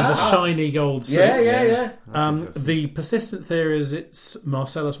interesting one. Which is the shiny gold suit. Yeah. The persistent theory is it's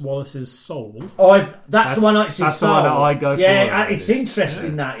Marcellus Wallace's soul. That's the one that's his soul. The one that I go for. Yeah, it's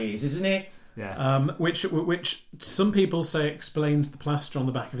interesting that is, isn't it? Yeah. Which some people say explains the plaster on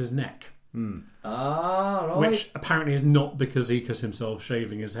the back of his neck. Right. Which apparently is not because he cut himself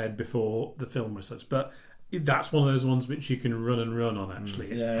shaving his head before the film was such, but that's one of those ones which you can run on.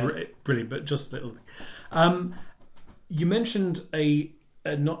 Actually, it's brilliant, but just a little. You mentioned a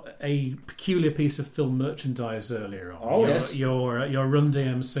peculiar piece of film merchandise earlier on. Yes. Your Run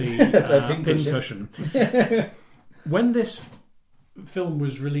DMC pincushion. When this film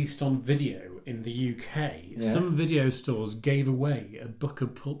was released on video in the UK, some video stores gave away a book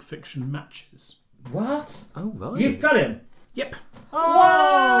of Pulp Fiction matches. What? Oh, right. You've got him? Yep.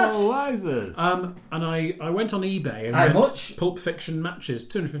 What? Wowzers. And I went on eBay and how went much? Pulp Fiction matches,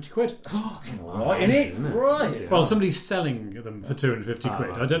 250 quid. Fucking right, isn't it? Right. Well, somebody's selling them for 250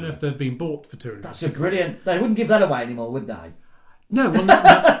 quid. I don't know if they've been bought for 250. That's a brilliant. They wouldn't give that away anymore, would they? No,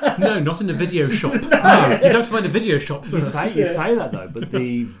 no, not in a video shop. No, you'd have to find a video shop first. You say that though, but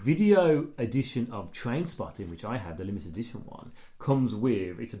the video edition of Trainspotting, which I had, the limited edition one, comes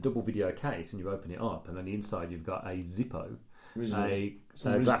with, it's a double video case, and you open it up, and on the inside you've got a Zippo,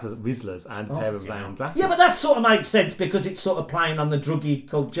 glasses, Rizzlers, and a pair of round glasses. Yeah, but that sort of makes sense because it's sort of playing on the druggy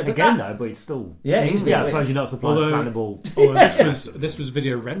culture. Again, though, but it's still... Yeah, I suppose you're not supplying flammable... This was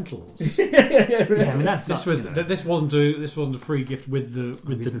video rentals. I mean, that's this wasn't a free gift with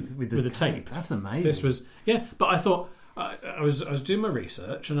the tape. That's amazing. This was but I thought I was doing my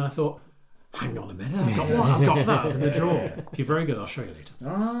research and I thought, hang on a minute, I've got that in the drawer. If you're very good, I'll show you later.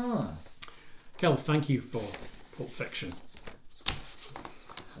 Kel, thank you for Pulp Fiction.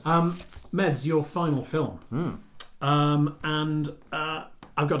 Meds, your final film, and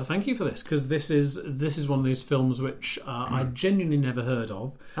I've got to thank you for this because this is one of these films which I genuinely never heard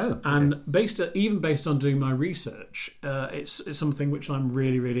of, and based on doing my research, it's something which I'm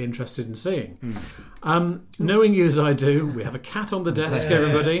really, really interested in seeing. Knowing you as I do, we have a cat on the desk,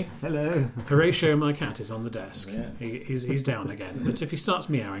 everybody. Hello. Horatio, my cat, is on the desk. Yeah. He's down again, but if he starts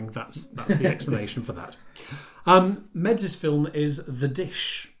meowing, that's the explanation for that. Meds' film is The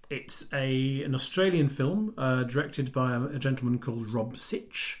Dish. It's an Australian film directed by a gentleman called Rob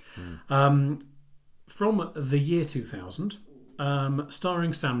Sitch from the year 2000,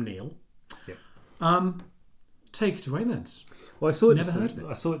 starring Sam Neill. Yep. Take it away, Meds. Well, I saw it. Never heard of it.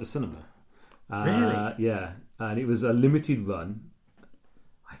 I saw it at the cinema. Really? Yeah, and it was a limited run.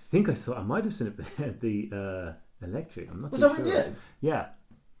 I think I might have seen it at the Electric. I'm not too sure. Was that with you? Yeah.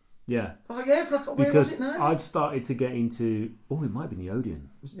 Yeah. Oh yeah, where because was it now? I'd started to get into... Oh, it might be the Odeon.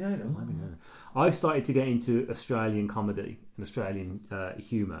 Was it the Odeon? It might be the Odeon. I started to get into Australian comedy and Australian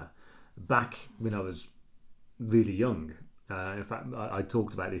humour back when I was really young. In fact, I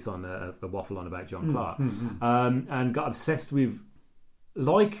talked about this on a waffle on about John Clark. And got obsessed with...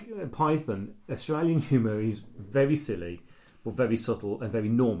 Like Python, Australian humour is very silly, but very subtle and very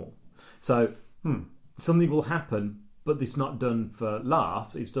normal. So something will happen but it's not done for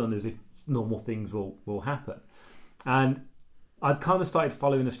laughs. It's done as if normal things will happen. And I'd kind of started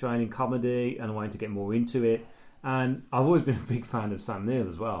following Australian comedy and I wanted to get more into it. And I've always been a big fan of Sam Neill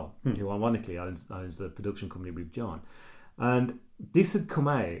as well, who ironically owns the production company with John. And this had come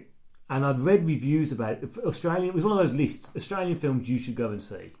out, and I'd read reviews about it. Australian. It was one of those lists, Australian films you should go and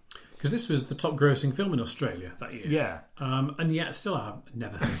see. Because this was the top grossing film in Australia that year. Yeah. And yet still I've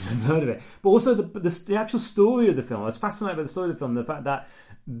never heard of it. Heard of it. But also the actual story of the film. I was fascinated by the story of the film, the fact that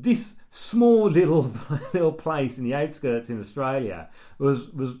this small little place in the outskirts in Australia was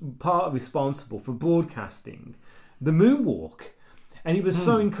part responsible for broadcasting the moonwalk. And it was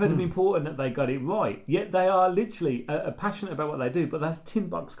so incredibly important that they got it right. Yet they are literally passionate about what they do, but that's Tin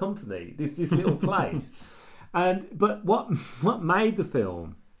Box Company, this little place. But what made the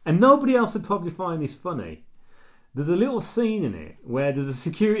film, and nobody else would probably find this funny, there's a little scene in it where there's a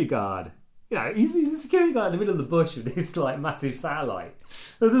security guard. You know, he's a security guard in the middle of the bush with this like massive satellite.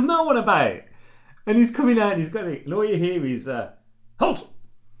 There's no one about. And he's coming out and he's got it. And all you hear is, halt!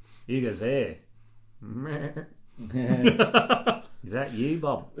 He goes, hey. Is that you,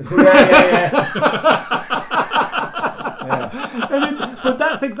 Bob? But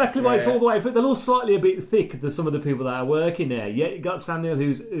that's exactly why it's all the way through. They're all slightly a bit thick, some of the people that are working there. Yet you got Sam Neill,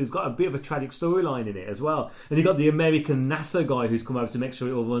 who's got a bit of a tragic storyline in it as well. And you got the American NASA guy who's come over to make sure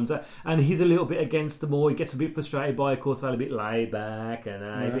it all runs out. And he's a little bit against them all. He gets a bit frustrated by, of course, they're a bit laid back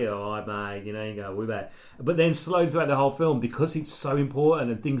and he'd be alright, mate. You know, you go, we're back. But then slowly throughout the whole film, because it's so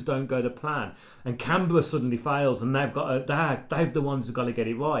important and things don't go to plan, and Canberra suddenly fails, and they're the ones who've got to get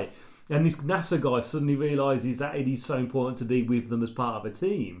it right. And this NASA guy suddenly realises that it is so important to be with them as part of a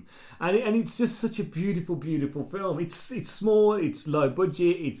team. And it's just such a beautiful, beautiful film. It's small, it's low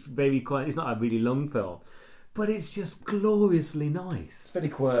budget, it's very quiet. It's not a really long film, but it's just gloriously nice. It's very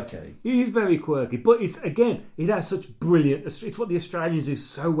quirky. It is very quirky, but it has such brilliant. It's what the Australians do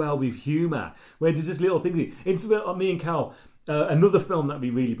so well with humour, where there's just little things. It's me and Cal. Another film that we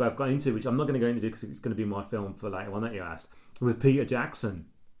really both got into, which I'm not going to go into because it's going to be my film for later on that you asked, with Peter Jackson.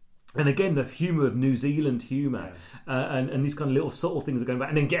 And again, the humour of New Zealand humour, and these kind of little subtle things are going back,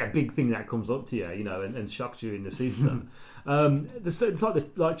 and then get a big thing that comes up to you, you know, and shocks you in the system.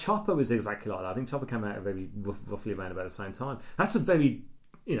 It's like Chopper was exactly like that. I think Chopper came out roughly around about the same time. That's a very,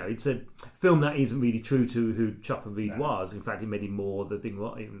 you know, it's a film that isn't really true to who Chopper Read was. In fact, it made him more the thing.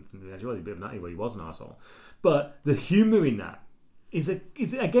 What he was a bit of an arsehole. He was an arsehole, but the humour in that. You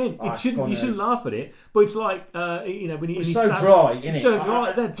shouldn't laugh at it, but it's like you know, when it's so dry, isn't it? It's so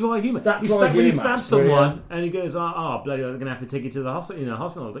dry. That dry humour. When he stabs someone and he goes, bloody, I'm going to have to take you to the hospital. You know,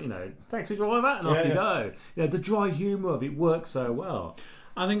 hospital. You know, taxi driver, and off you go. You know, the dry humour of it works so well.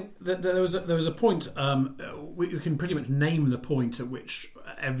 I think that there was a point. We can pretty much name the point at which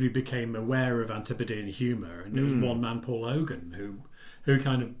everybody became aware of Antipodean humour, and it was one man, Paul Hogan, who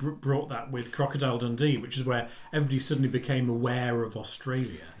kind of brought that with Crocodile Dundee, which is where everybody suddenly became aware of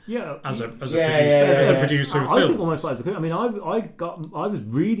Australia. Yeah, as a producer of films. I think almost like I mean, I was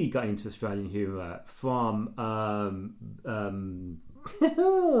really got into Australian humour from Damn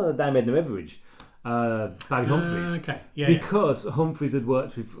Edna Everage. Barry Humphries, because Humphries had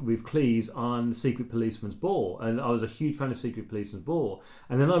worked with Cleese on Secret Policeman's Ball, and I was a huge fan of Secret Policeman's Ball,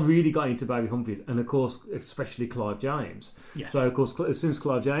 and then I really got into Barry Humphries, and of course especially Clive James. Yes. So of course as soon as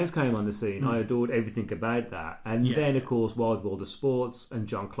Clive James came on the scene, I adored everything about that, and then of course Wild World of Sports and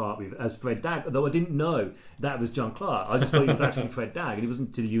John Clark as Fred Dagg, although I didn't know that was John Clark. I just thought he was actually Fred Dagg, and it wasn't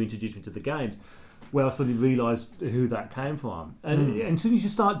until you introduced me to the games where I suddenly realised who that came from. And so you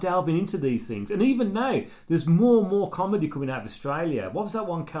just start delving into these things. And even now, there's more and more comedy coming out of Australia. What was that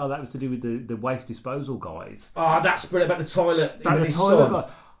one, Carl, that was to do with the waste disposal guys? Oh, that's brilliant, about the toilet. About the toilet guy.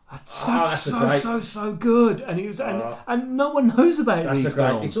 That's so good. And it was, and no one knows about these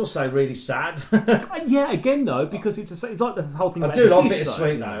films. It's also really sad. Yeah, again, though, because it's like the whole thing I about do the love dish,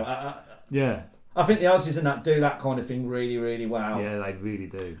 Bittersweet, though. Yeah. I think the Aussies and that do that kind of thing really, really well. Yeah, they really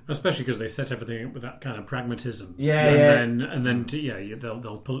do. Especially because they set everything up with that kind of pragmatism. And then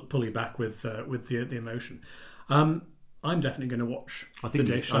they'll pull you back with the emotion. I'm definitely going to watch The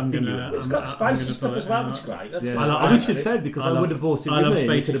Dish. It's got space and stuff as well, which is great. I wish you'd said, because I would have bought it with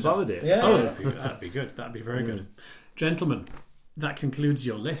me. You could have borrowed it. That'd be good. That'd be very good. Gentlemen, that concludes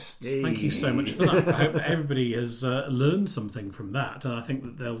your lists. Thank you so much for that. I hope that everybody has learned something from that, and I think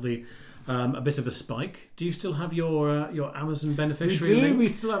that there'll be a bit of a spike. Do you still have your Amazon beneficiary link? We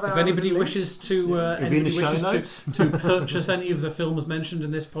still have our If anybody Amazon wishes to purchase any of the films mentioned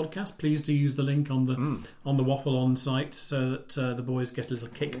in this podcast, please do use the link on the Waffle On site so that the boys get a little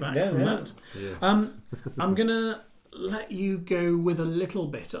kickback from that. Yeah. I'm gonna let you go with a little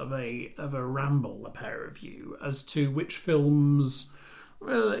bit of a ramble, a pair of you, as to which films.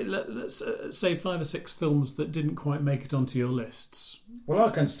 Well, let's say 5 or 6 films that didn't quite make it onto your lists. Well,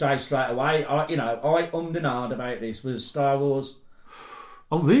 I can say straight away. I ummed and ahed about this. Was Star Wars.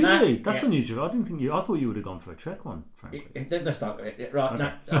 Oh, really? That's unusual. I didn't think you. I thought you would have gone for a Trek one. Frankly, let's start with it.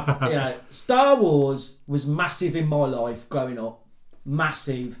 Right Okay. now, Star Wars was massive in my life growing up.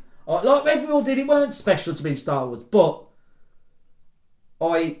 Massive. Like everyone did. It weren't special to be Star Wars, but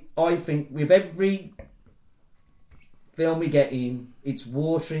I think with every film we get in, it's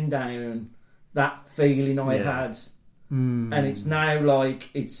watering down that feeling I had, and it's now like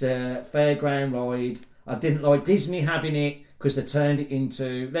it's a fairground ride. I didn't like Disney having it, because they turned it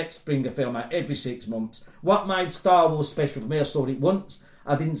into, let's bring a film out every 6 months. What made Star Wars special for me, I saw it once.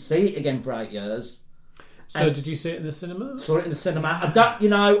 I didn't see it again for 8 years. So did you see it in the cinema? Saw it in the cinema.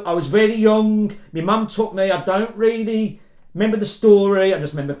 I was really young. My mum took me. I don't really remember the story. I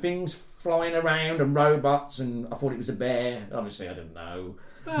just remember things flying around and robots, and I thought it was a bear. Obviously, I didn't know.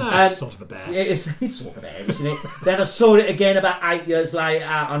 It's sort of a bear. Yeah, it's sort of a bear, isn't it? Then I saw it again about 8 years later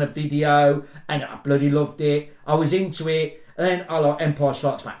on a video, and I bloody loved it. I was into it. And then I like Empire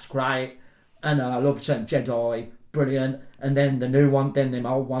Strikes Back's great, and I loved Jedi, brilliant. And then the new one, then them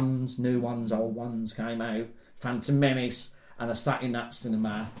old ones came out, Phantom Menace, and I sat in that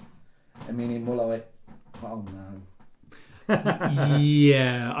cinema. I mean, in like, oh no.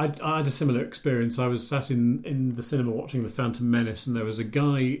 Yeah, I had a similar experience. I was sat in the cinema watching the Phantom Menace, and there was a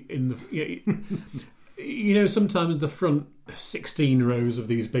guy in the. Sometimes the front 16 rows of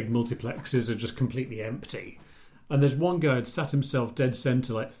these big multiplexes are just completely empty. And there's one guy who'd sat himself dead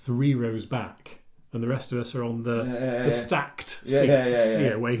centre, like 3 rows back, and the rest of us are on the stacked seats,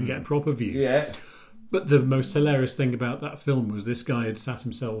 where you can get a proper view. Yeah. But the most hilarious thing about that film was this guy had sat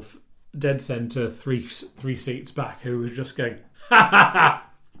himself dead centre, three seats back, who was just going, ha ha ha,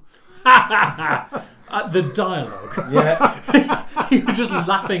 ha ha ha, at the dialogue. Yeah. He was just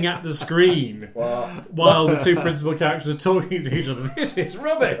laughing at the screen while the 2 principal characters are talking to each other. This is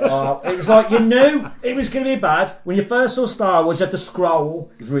rubbish. It was like, you knew it was going to be bad. When you first saw Star Wars, you had the scroll.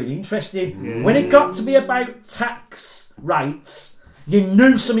 It was really interesting. Yeah. When it got to be about tax rates, you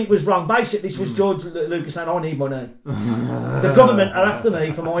knew something was wrong. Basically, this was George Lucas saying, I need money. The government are after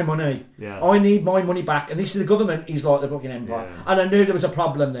me for my money. Yeah. I need my money back. And this is the government is like the fucking empire. Yeah. And I knew there was a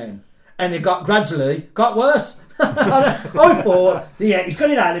problem then. And it gradually got worse. I thought, he's got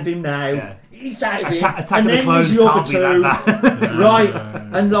it out of him now. Yeah. He's out of him. And then there's the other 2. Right.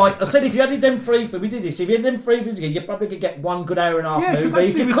 And like I said, if you added them 3 films, we did this, if you had them 3 films again, you probably could get 1 good hour and a half movie.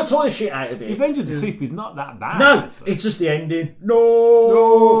 If you cut all the shit out of it. Revenge of the Sith is not that bad. No, it's just the ending.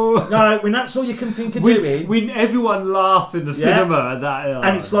 No. When that's all you can think of doing. When everyone laughs in the cinema at that.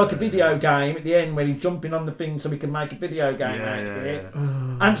 And it's like a video game at the end where he's jumping on the thing so we can make a video game out of it.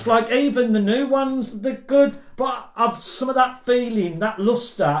 And it's like even the new ones, they're good, but some of that feeling, that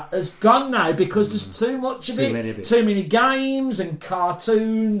luster has gone now because there's too much of it. Too many games and cartoons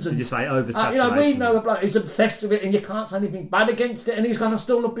and you say oversaturation. We know a bloke who's obsessed with it, and you can't say anything bad against it, and he's going to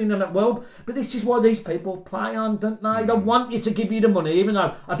still love being in that world. But this is why these people play on, don't they? They want you to give you the money, even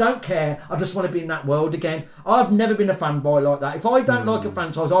though I don't care. I just want to be in that world again. I've never been a fanboy like that. If I don't like a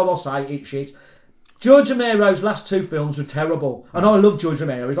franchise, I will say it's shit. George Romero's last 2 films were terrible, and I love George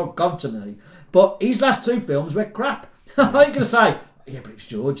Romero. He's like God to me. But his last 2 films were crap. I ain't going to say, yeah, but it's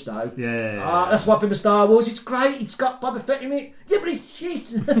George, though. Yeah. That's why people Star Wars. It's great. It's got Boba Fett in it. Yeah, but it's shit.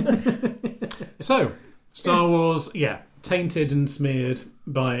 So, Star Wars, tainted and smeared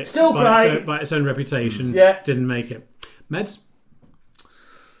by its own reputation. Yeah. Didn't make it. Meds?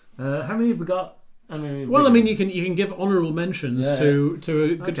 How many have we got? You can give honourable mentions to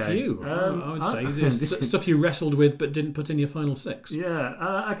a good few. I would say stuff you wrestled with but didn't put in your final 6.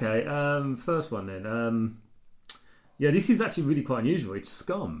 Yeah. Okay. First one then. This is actually really quite unusual. It's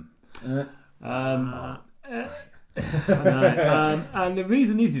Scum. And the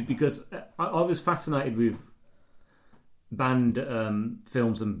reason is because I was fascinated with band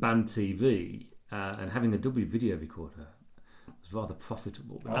films and band TV, and having a double video recorder was rather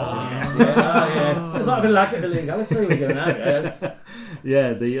profitable. Yes. It's like a lack of illegality we're going out.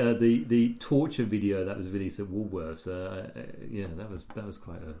 The torture video that was released at Woolworths. That was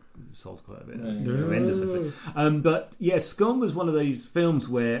sold quite a bit. Horrendous, actually. But Scum was one of those films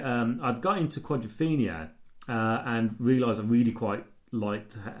where I'd got into quadrophenia and realised I really quite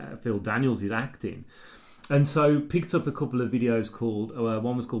liked Phil Daniels' acting, and so picked up a couple of videos called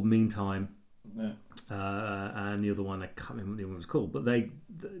one was called Meantime. Yeah. And the other one, I can't remember what the other one was called, but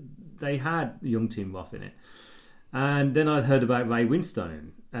they had young Tim Roth in it. And then I heard about Ray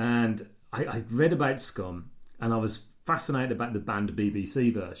Winstone, and I read about Scum, and I was fascinated about the banned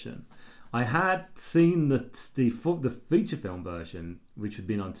BBC version. I had seen the feature film version, which had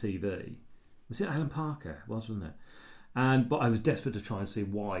been on TV. Was it Alan Parker? It was, wasn't it? But I was desperate to try and see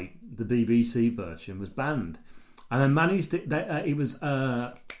why the BBC version was banned. And I managed it. It was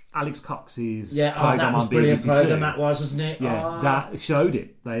Alex Cox's program that was on brilliant BBC program. Two. That was, wasn't it? Yeah, that showed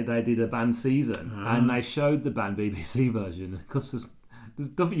it. They did a banned season, and they showed the banned BBC version. Of course, there's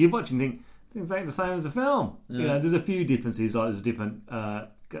stuff you're watching and think it's exactly the same as the film. You know, there's a few differences. Like there's a different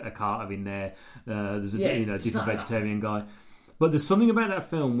Carter in there. There's a different vegetarian guy. But there's something about that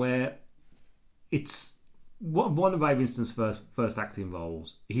film where it's one of Ray Winstone's first acting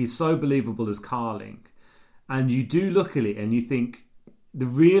roles. He's so believable as Carling, and you do look at it and you think the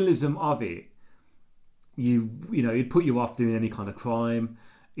realism of it. It'd put you off doing any kind of crime.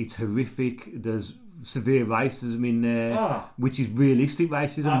 It's horrific. There's severe racism in there, which is realistic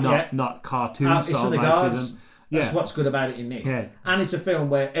racism, not cartoon style racism. That's what's good about it in this. Yeah. And it's a film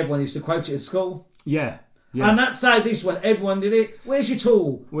where everyone used to quote it at school. Yeah. Yeah. And that's how this one, everyone did it. Where's your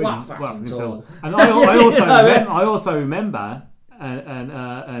tool? What fucking tool? And I also remember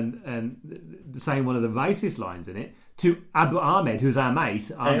and saying one of the racist lines in it to Abu Ahmed, who's our mate,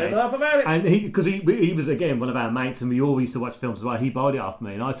 and he was again one of our mates, and we all used to watch films as well. He bowled it off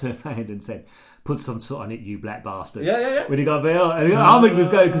me, and I turned around and said, "Put some salt on it, you black bastard." Yeah. When he got bail, and Ahmed was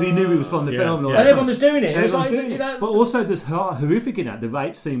going because he knew he was from the film, and everyone was doing it. But also, there's horrific in that the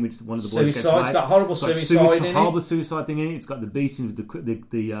rape scene, which one of the boys gets raped. It's got horrible suicide in it. Horrible suicide thing in it. It's got the beating with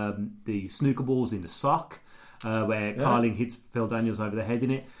the snooker balls in the sock, where Carling hits Phil Daniels over the head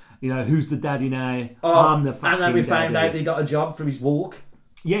in it. Who's the daddy now? I'm the fucking daddy. And then we found out he got a job from his walk.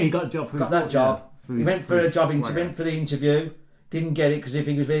 Yeah, he got a job from his walk. Got that job. He went for a job interview, went for the interview, didn't get it because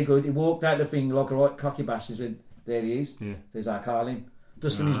he was very good. He walked out the thing like a right cocky bastard. There he is. Yeah. There's our Carling.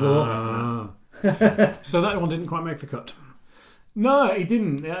 Just from his walk. So that one didn't quite make the cut. No, it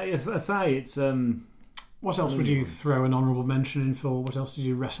didn't. As I say, it's... What else would you throw an honourable mention in for? What else did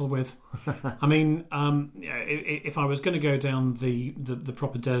you wrestle with? I mean, if I was going to go down the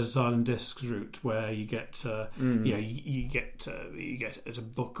proper Desert Island Discs route, where you get you get a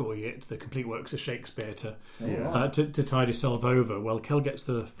book or you get the complete works of Shakespeare to tide yourself over. Well, Kel gets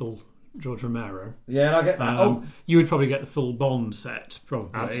the full George Romero. Yeah, and I get that. You would probably get the full Bond set,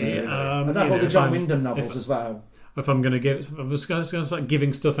 probably. Absolutely. And I've all the John Wyndham novels as well. If I'm going to give, I was going to start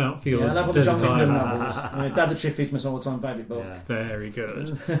giving stuff out for your I love all the John Wyndham novels. Dad the Triffids, my all-time favourite book. Yeah. Very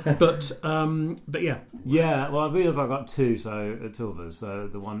good. But yeah. Yeah, well, I realised I got two of us. So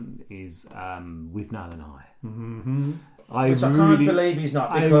the one is With Nal and I. Mm-hmm. I can't believe he's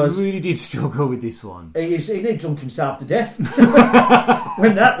not, because I really did struggle with this one. He nearly drunk himself to death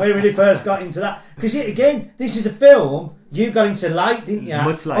when we really first got into that. Because again, this is a film you got into late, didn't you?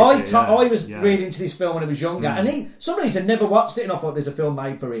 Much later. I was really into this film when I was younger, and some reason never watched it, and I thought there's a film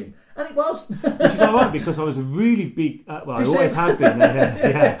made for him, and it was. Which is ironic because I was a really big, I always have been,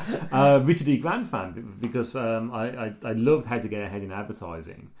 Richard E. Grant fan, because I loved How to Get Ahead in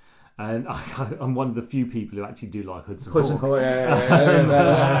Advertising. And I'm one of the few people who actually do like Hudson Hawk.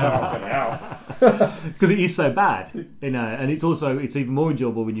 Because it is so bad, and it's even more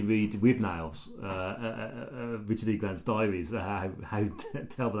enjoyable when you read With Nails, Richard E. Grant's diaries, how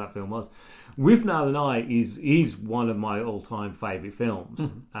terrible that film was. With Nal and I is one of my all-time favourite films.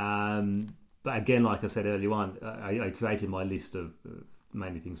 But again, like I said earlier on, I created my list of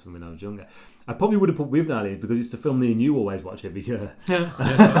mainly things from when I was younger. I probably would have put With Nal in because it's the film me and you always watch every year. At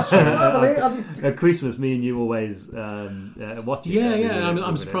Christmas, me and you always watch it. Yeah.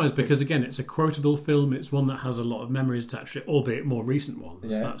 I'm surprised because again, it's a quotable film. It's one that has a lot of memories attached to it, albeit more recent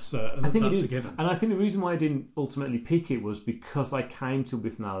ones. Yeah. That's a given. And I think the reason why I didn't ultimately pick it was because I came to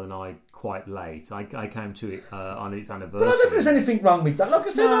With Nal and I quite late. I came to it on its anniversary. But I don't think there's anything wrong with that. Like I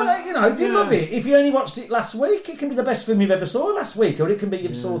said, if you love it, if you only watched it last week, it can be the best film you've ever saw last week, or it can be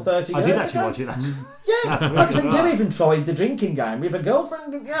you saw 30 years ago. I did actually watch it last week. Yeah, like I said, you even tried the drinking game with a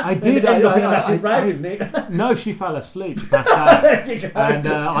girlfirlriend. Yeah, I did. Ended up in a massive row, didn't it? No, she fell asleep. She passed out. And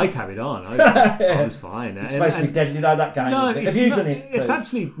I carried on. I was fine. It's supposed to be deadly though, that game. No, Have you done it? It's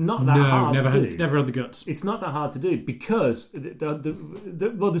actually not that hard to do. Never had the guts. It's not that hard to do because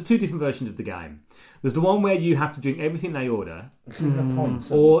there's two different versions of the game. There's the one where you have to drink everything they order,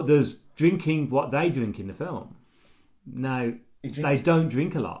 or there's drinking what they drink in the film. Now, they don't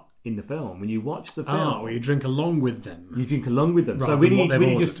drink a lot in the film. When you watch the film, Oh, you drink along with them. you drink along with them. So Rather when than he, what they've when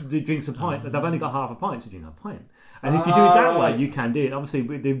he ordered. just drinks a pint, they've only got half a pint, so you drink half a pint. And if you do it that way, you can do it. Obviously,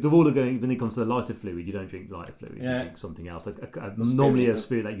 the rule of going when it comes to the lighter fluid, you don't drink lighter fluid. You drink something else, normally a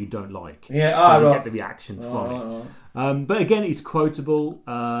spirit that you don't like. Yeah, so you right. get the reaction from it. Right. But again, it's quotable.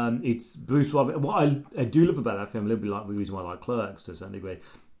 It's Bruce Robinson. What I do love about that film, a little bit like the reason why I like Clerks to a certain degree,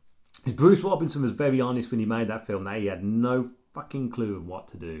 is Bruce Robinson was very honest when he made that film that he had no fucking clue of what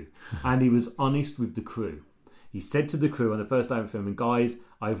to do, and he was honest with the crew. He said to the crew on the first day of filming, guys,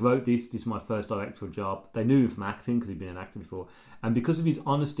 I wrote this. This is my first directorial job. They knew him from acting because he'd been an actor before. And because of his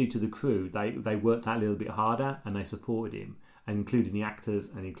honesty to the crew, they worked out a little bit harder and they supported him, and including the actors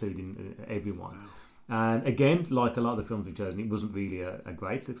and including everyone. Wow. And again, like a lot of the films we've chosen, it wasn't really a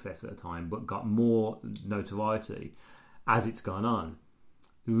great success at the time, but got more notoriety as it's gone on.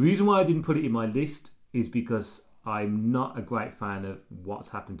 The reason why I didn't put it in my list is because I'm not a great fan of what's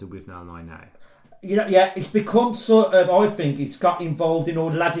happened to With Now and I Now. You know, yeah, it's become sort of, I think it's got involved in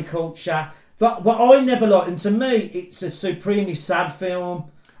all laddie culture. But what I never liked, and to me, it's a supremely sad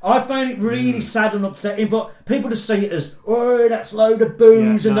film. I found it really sad and upsetting, but people just see it as, oh, that's a load of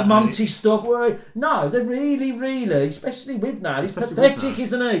booze and the Monty stuff. Oh. No, they're really, really, especially with Now, he's pathetic,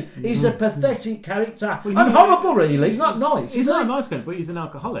 isn't he? He's a pathetic character. And horrible, really. He's not nice, He's is he? not a nice guy, but he's an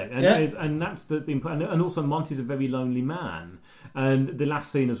alcoholic. And, and that's the and also Monty's a very lonely man. And the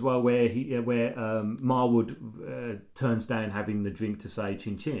last scene as well, where Marwood turns down having the drink to say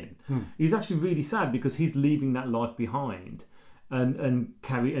chin chin, he's actually really sad because he's leaving that life behind and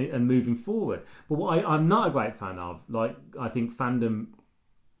moving forward. But what I'm not a great fan of, like I think fandom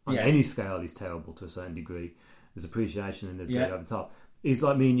on any scale is terrible to a certain degree. There's appreciation and there's going over the top. It's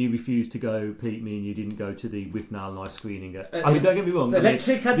like me and you refused to go, Pete, me and you didn't go to the With Now and I screening. I mean, don't get me wrong.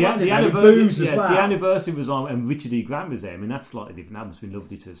 Electric had the anniversary was on and Richard E. Grant was there. I mean, that's slightly different. That must have been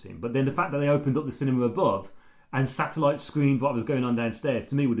lovely to have seen. But then the fact that they opened up the cinema above and satellite screened what was going on downstairs,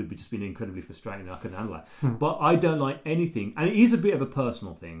 to me would have just been incredibly frustrating. I couldn't handle that. But I don't like anything. And it is a bit of a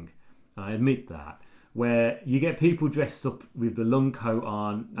personal thing. I admit that. Where you get people dressed up with the long coat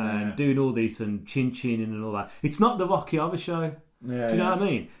on and doing all this and chin-chinning and all that. It's not the Rocky Horror Show. Yeah, do you know what I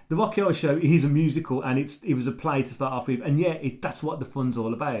mean? The Rocky Horror Show is a musical and it was a play to start off with, and that's what the fun's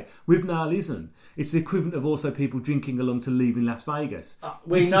all about. With Now isn't. It's the equivalent of also people drinking along to leaving Las Vegas.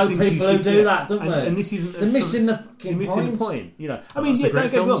 We know people who do that, don't we? And this isn't. They're missing the fucking point. The point. You know, I mean, don't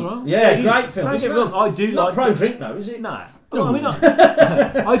get me wrong. Well. Yeah, great film. Don't get me wrong. I do not like pro drink though, is it? No. No, I mean,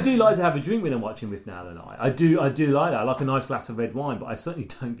 I do like to have a drink when I'm watching With Now and I. I do like that. I like a nice glass of red wine, but I certainly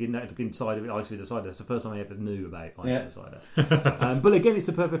don't get inside of it ice with cider. That's the first time I ever knew about ice with cider. But again, it's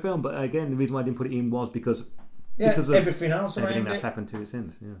a perfect film. But again, the reason why I didn't put it in was because of everything else, everything that's happened to it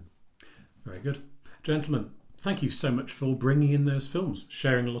since. Yeah. Very good, gentlemen. Thank you so much for bringing in those films,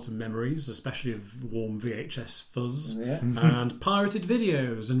 sharing a lot of memories, especially of warm VHS fuzz and pirated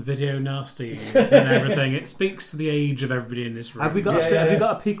videos and video nasties and everything. It speaks to the age of everybody in this room. Have we got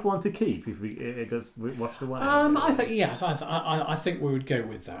a pick one to keep if we watch the one? I think I think we would go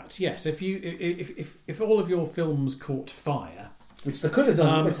with that. Yes, if all of your films caught fire, which they could have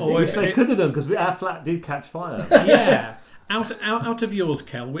done, they could have done because our flat did catch fire. Yeah. Out of yours,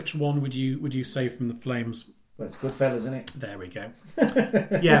 Kel, which one would you save from the flames? Well, it's Goodfellas, isn't it? There we go.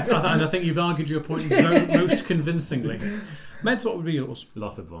 Yeah, and I think you've argued your point most convincingly. Meds, what would be yours?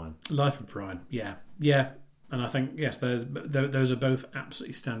 Life of Brian. Life of Brian. Yeah. And I think those are both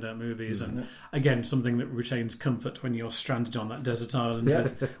absolutely standout movies, and again something that retains comfort when you're stranded on that desert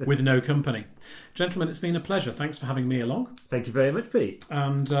island with no company. Gentlemen, it's been a pleasure. Thanks for having me along. Thank you very much, Pete.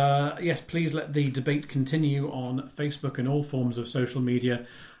 And yes, please let the debate continue on Facebook and all forms of social media.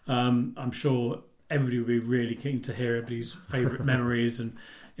 I'm sure everybody will be really keen to hear everybody's favourite memories, and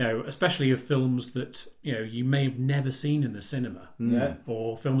especially of films that you may have never seen in the cinema,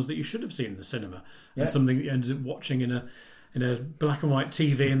 or films that you should have seen in the cinema, and something that you ended up watching in a black and white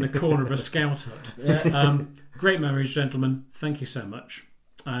TV in the corner of a scout hut. Great memories, gentlemen. Thank you so much.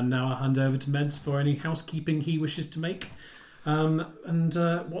 And now I'll hand over to Meds for any housekeeping he wishes to make. And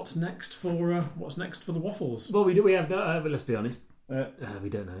what's next for the waffles? Well, we have no. But let's be honest, we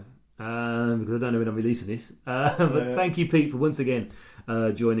don't know. Because I don't know when I'm releasing this. But thank you, Pete, for once again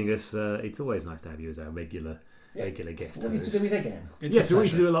joining us. It's always nice to have you as our regular guest. What are you to do it again? Yes, we want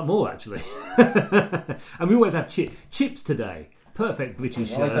you to do a lot more, actually. And we always have chips today. Perfect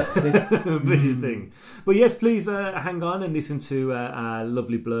British British thing. But yes, please hang on and listen to our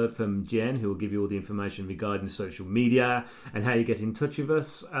lovely blurb from Jen, who will give you all the information regarding social media and how you get in touch with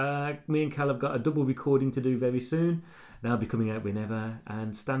us. Me and Cal have got a double recording to do very soon. They'll be coming out whenever,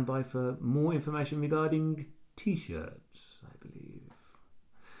 and stand by for more information regarding T-shirts, I believe.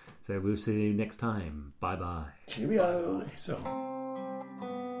 So we'll see you next time. Bye-bye. Cheerio. So.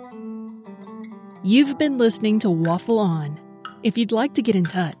 You've been listening to Waffle On. If you'd like to get in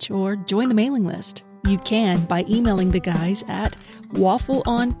touch or join the mailing list, you can by emailing the guys at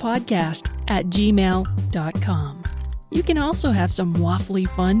waffleonpodcast@gmail.com. You can also have some waffly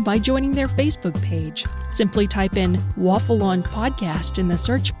fun by joining their Facebook page. Simply type in Waffle On Podcast in the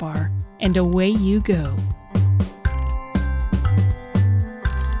search bar, and away you go.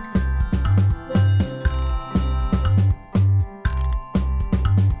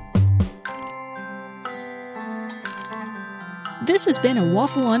 This has been a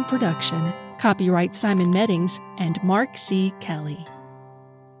Waffle On production. Copyright Simon Meddings and Mark C. Kelly.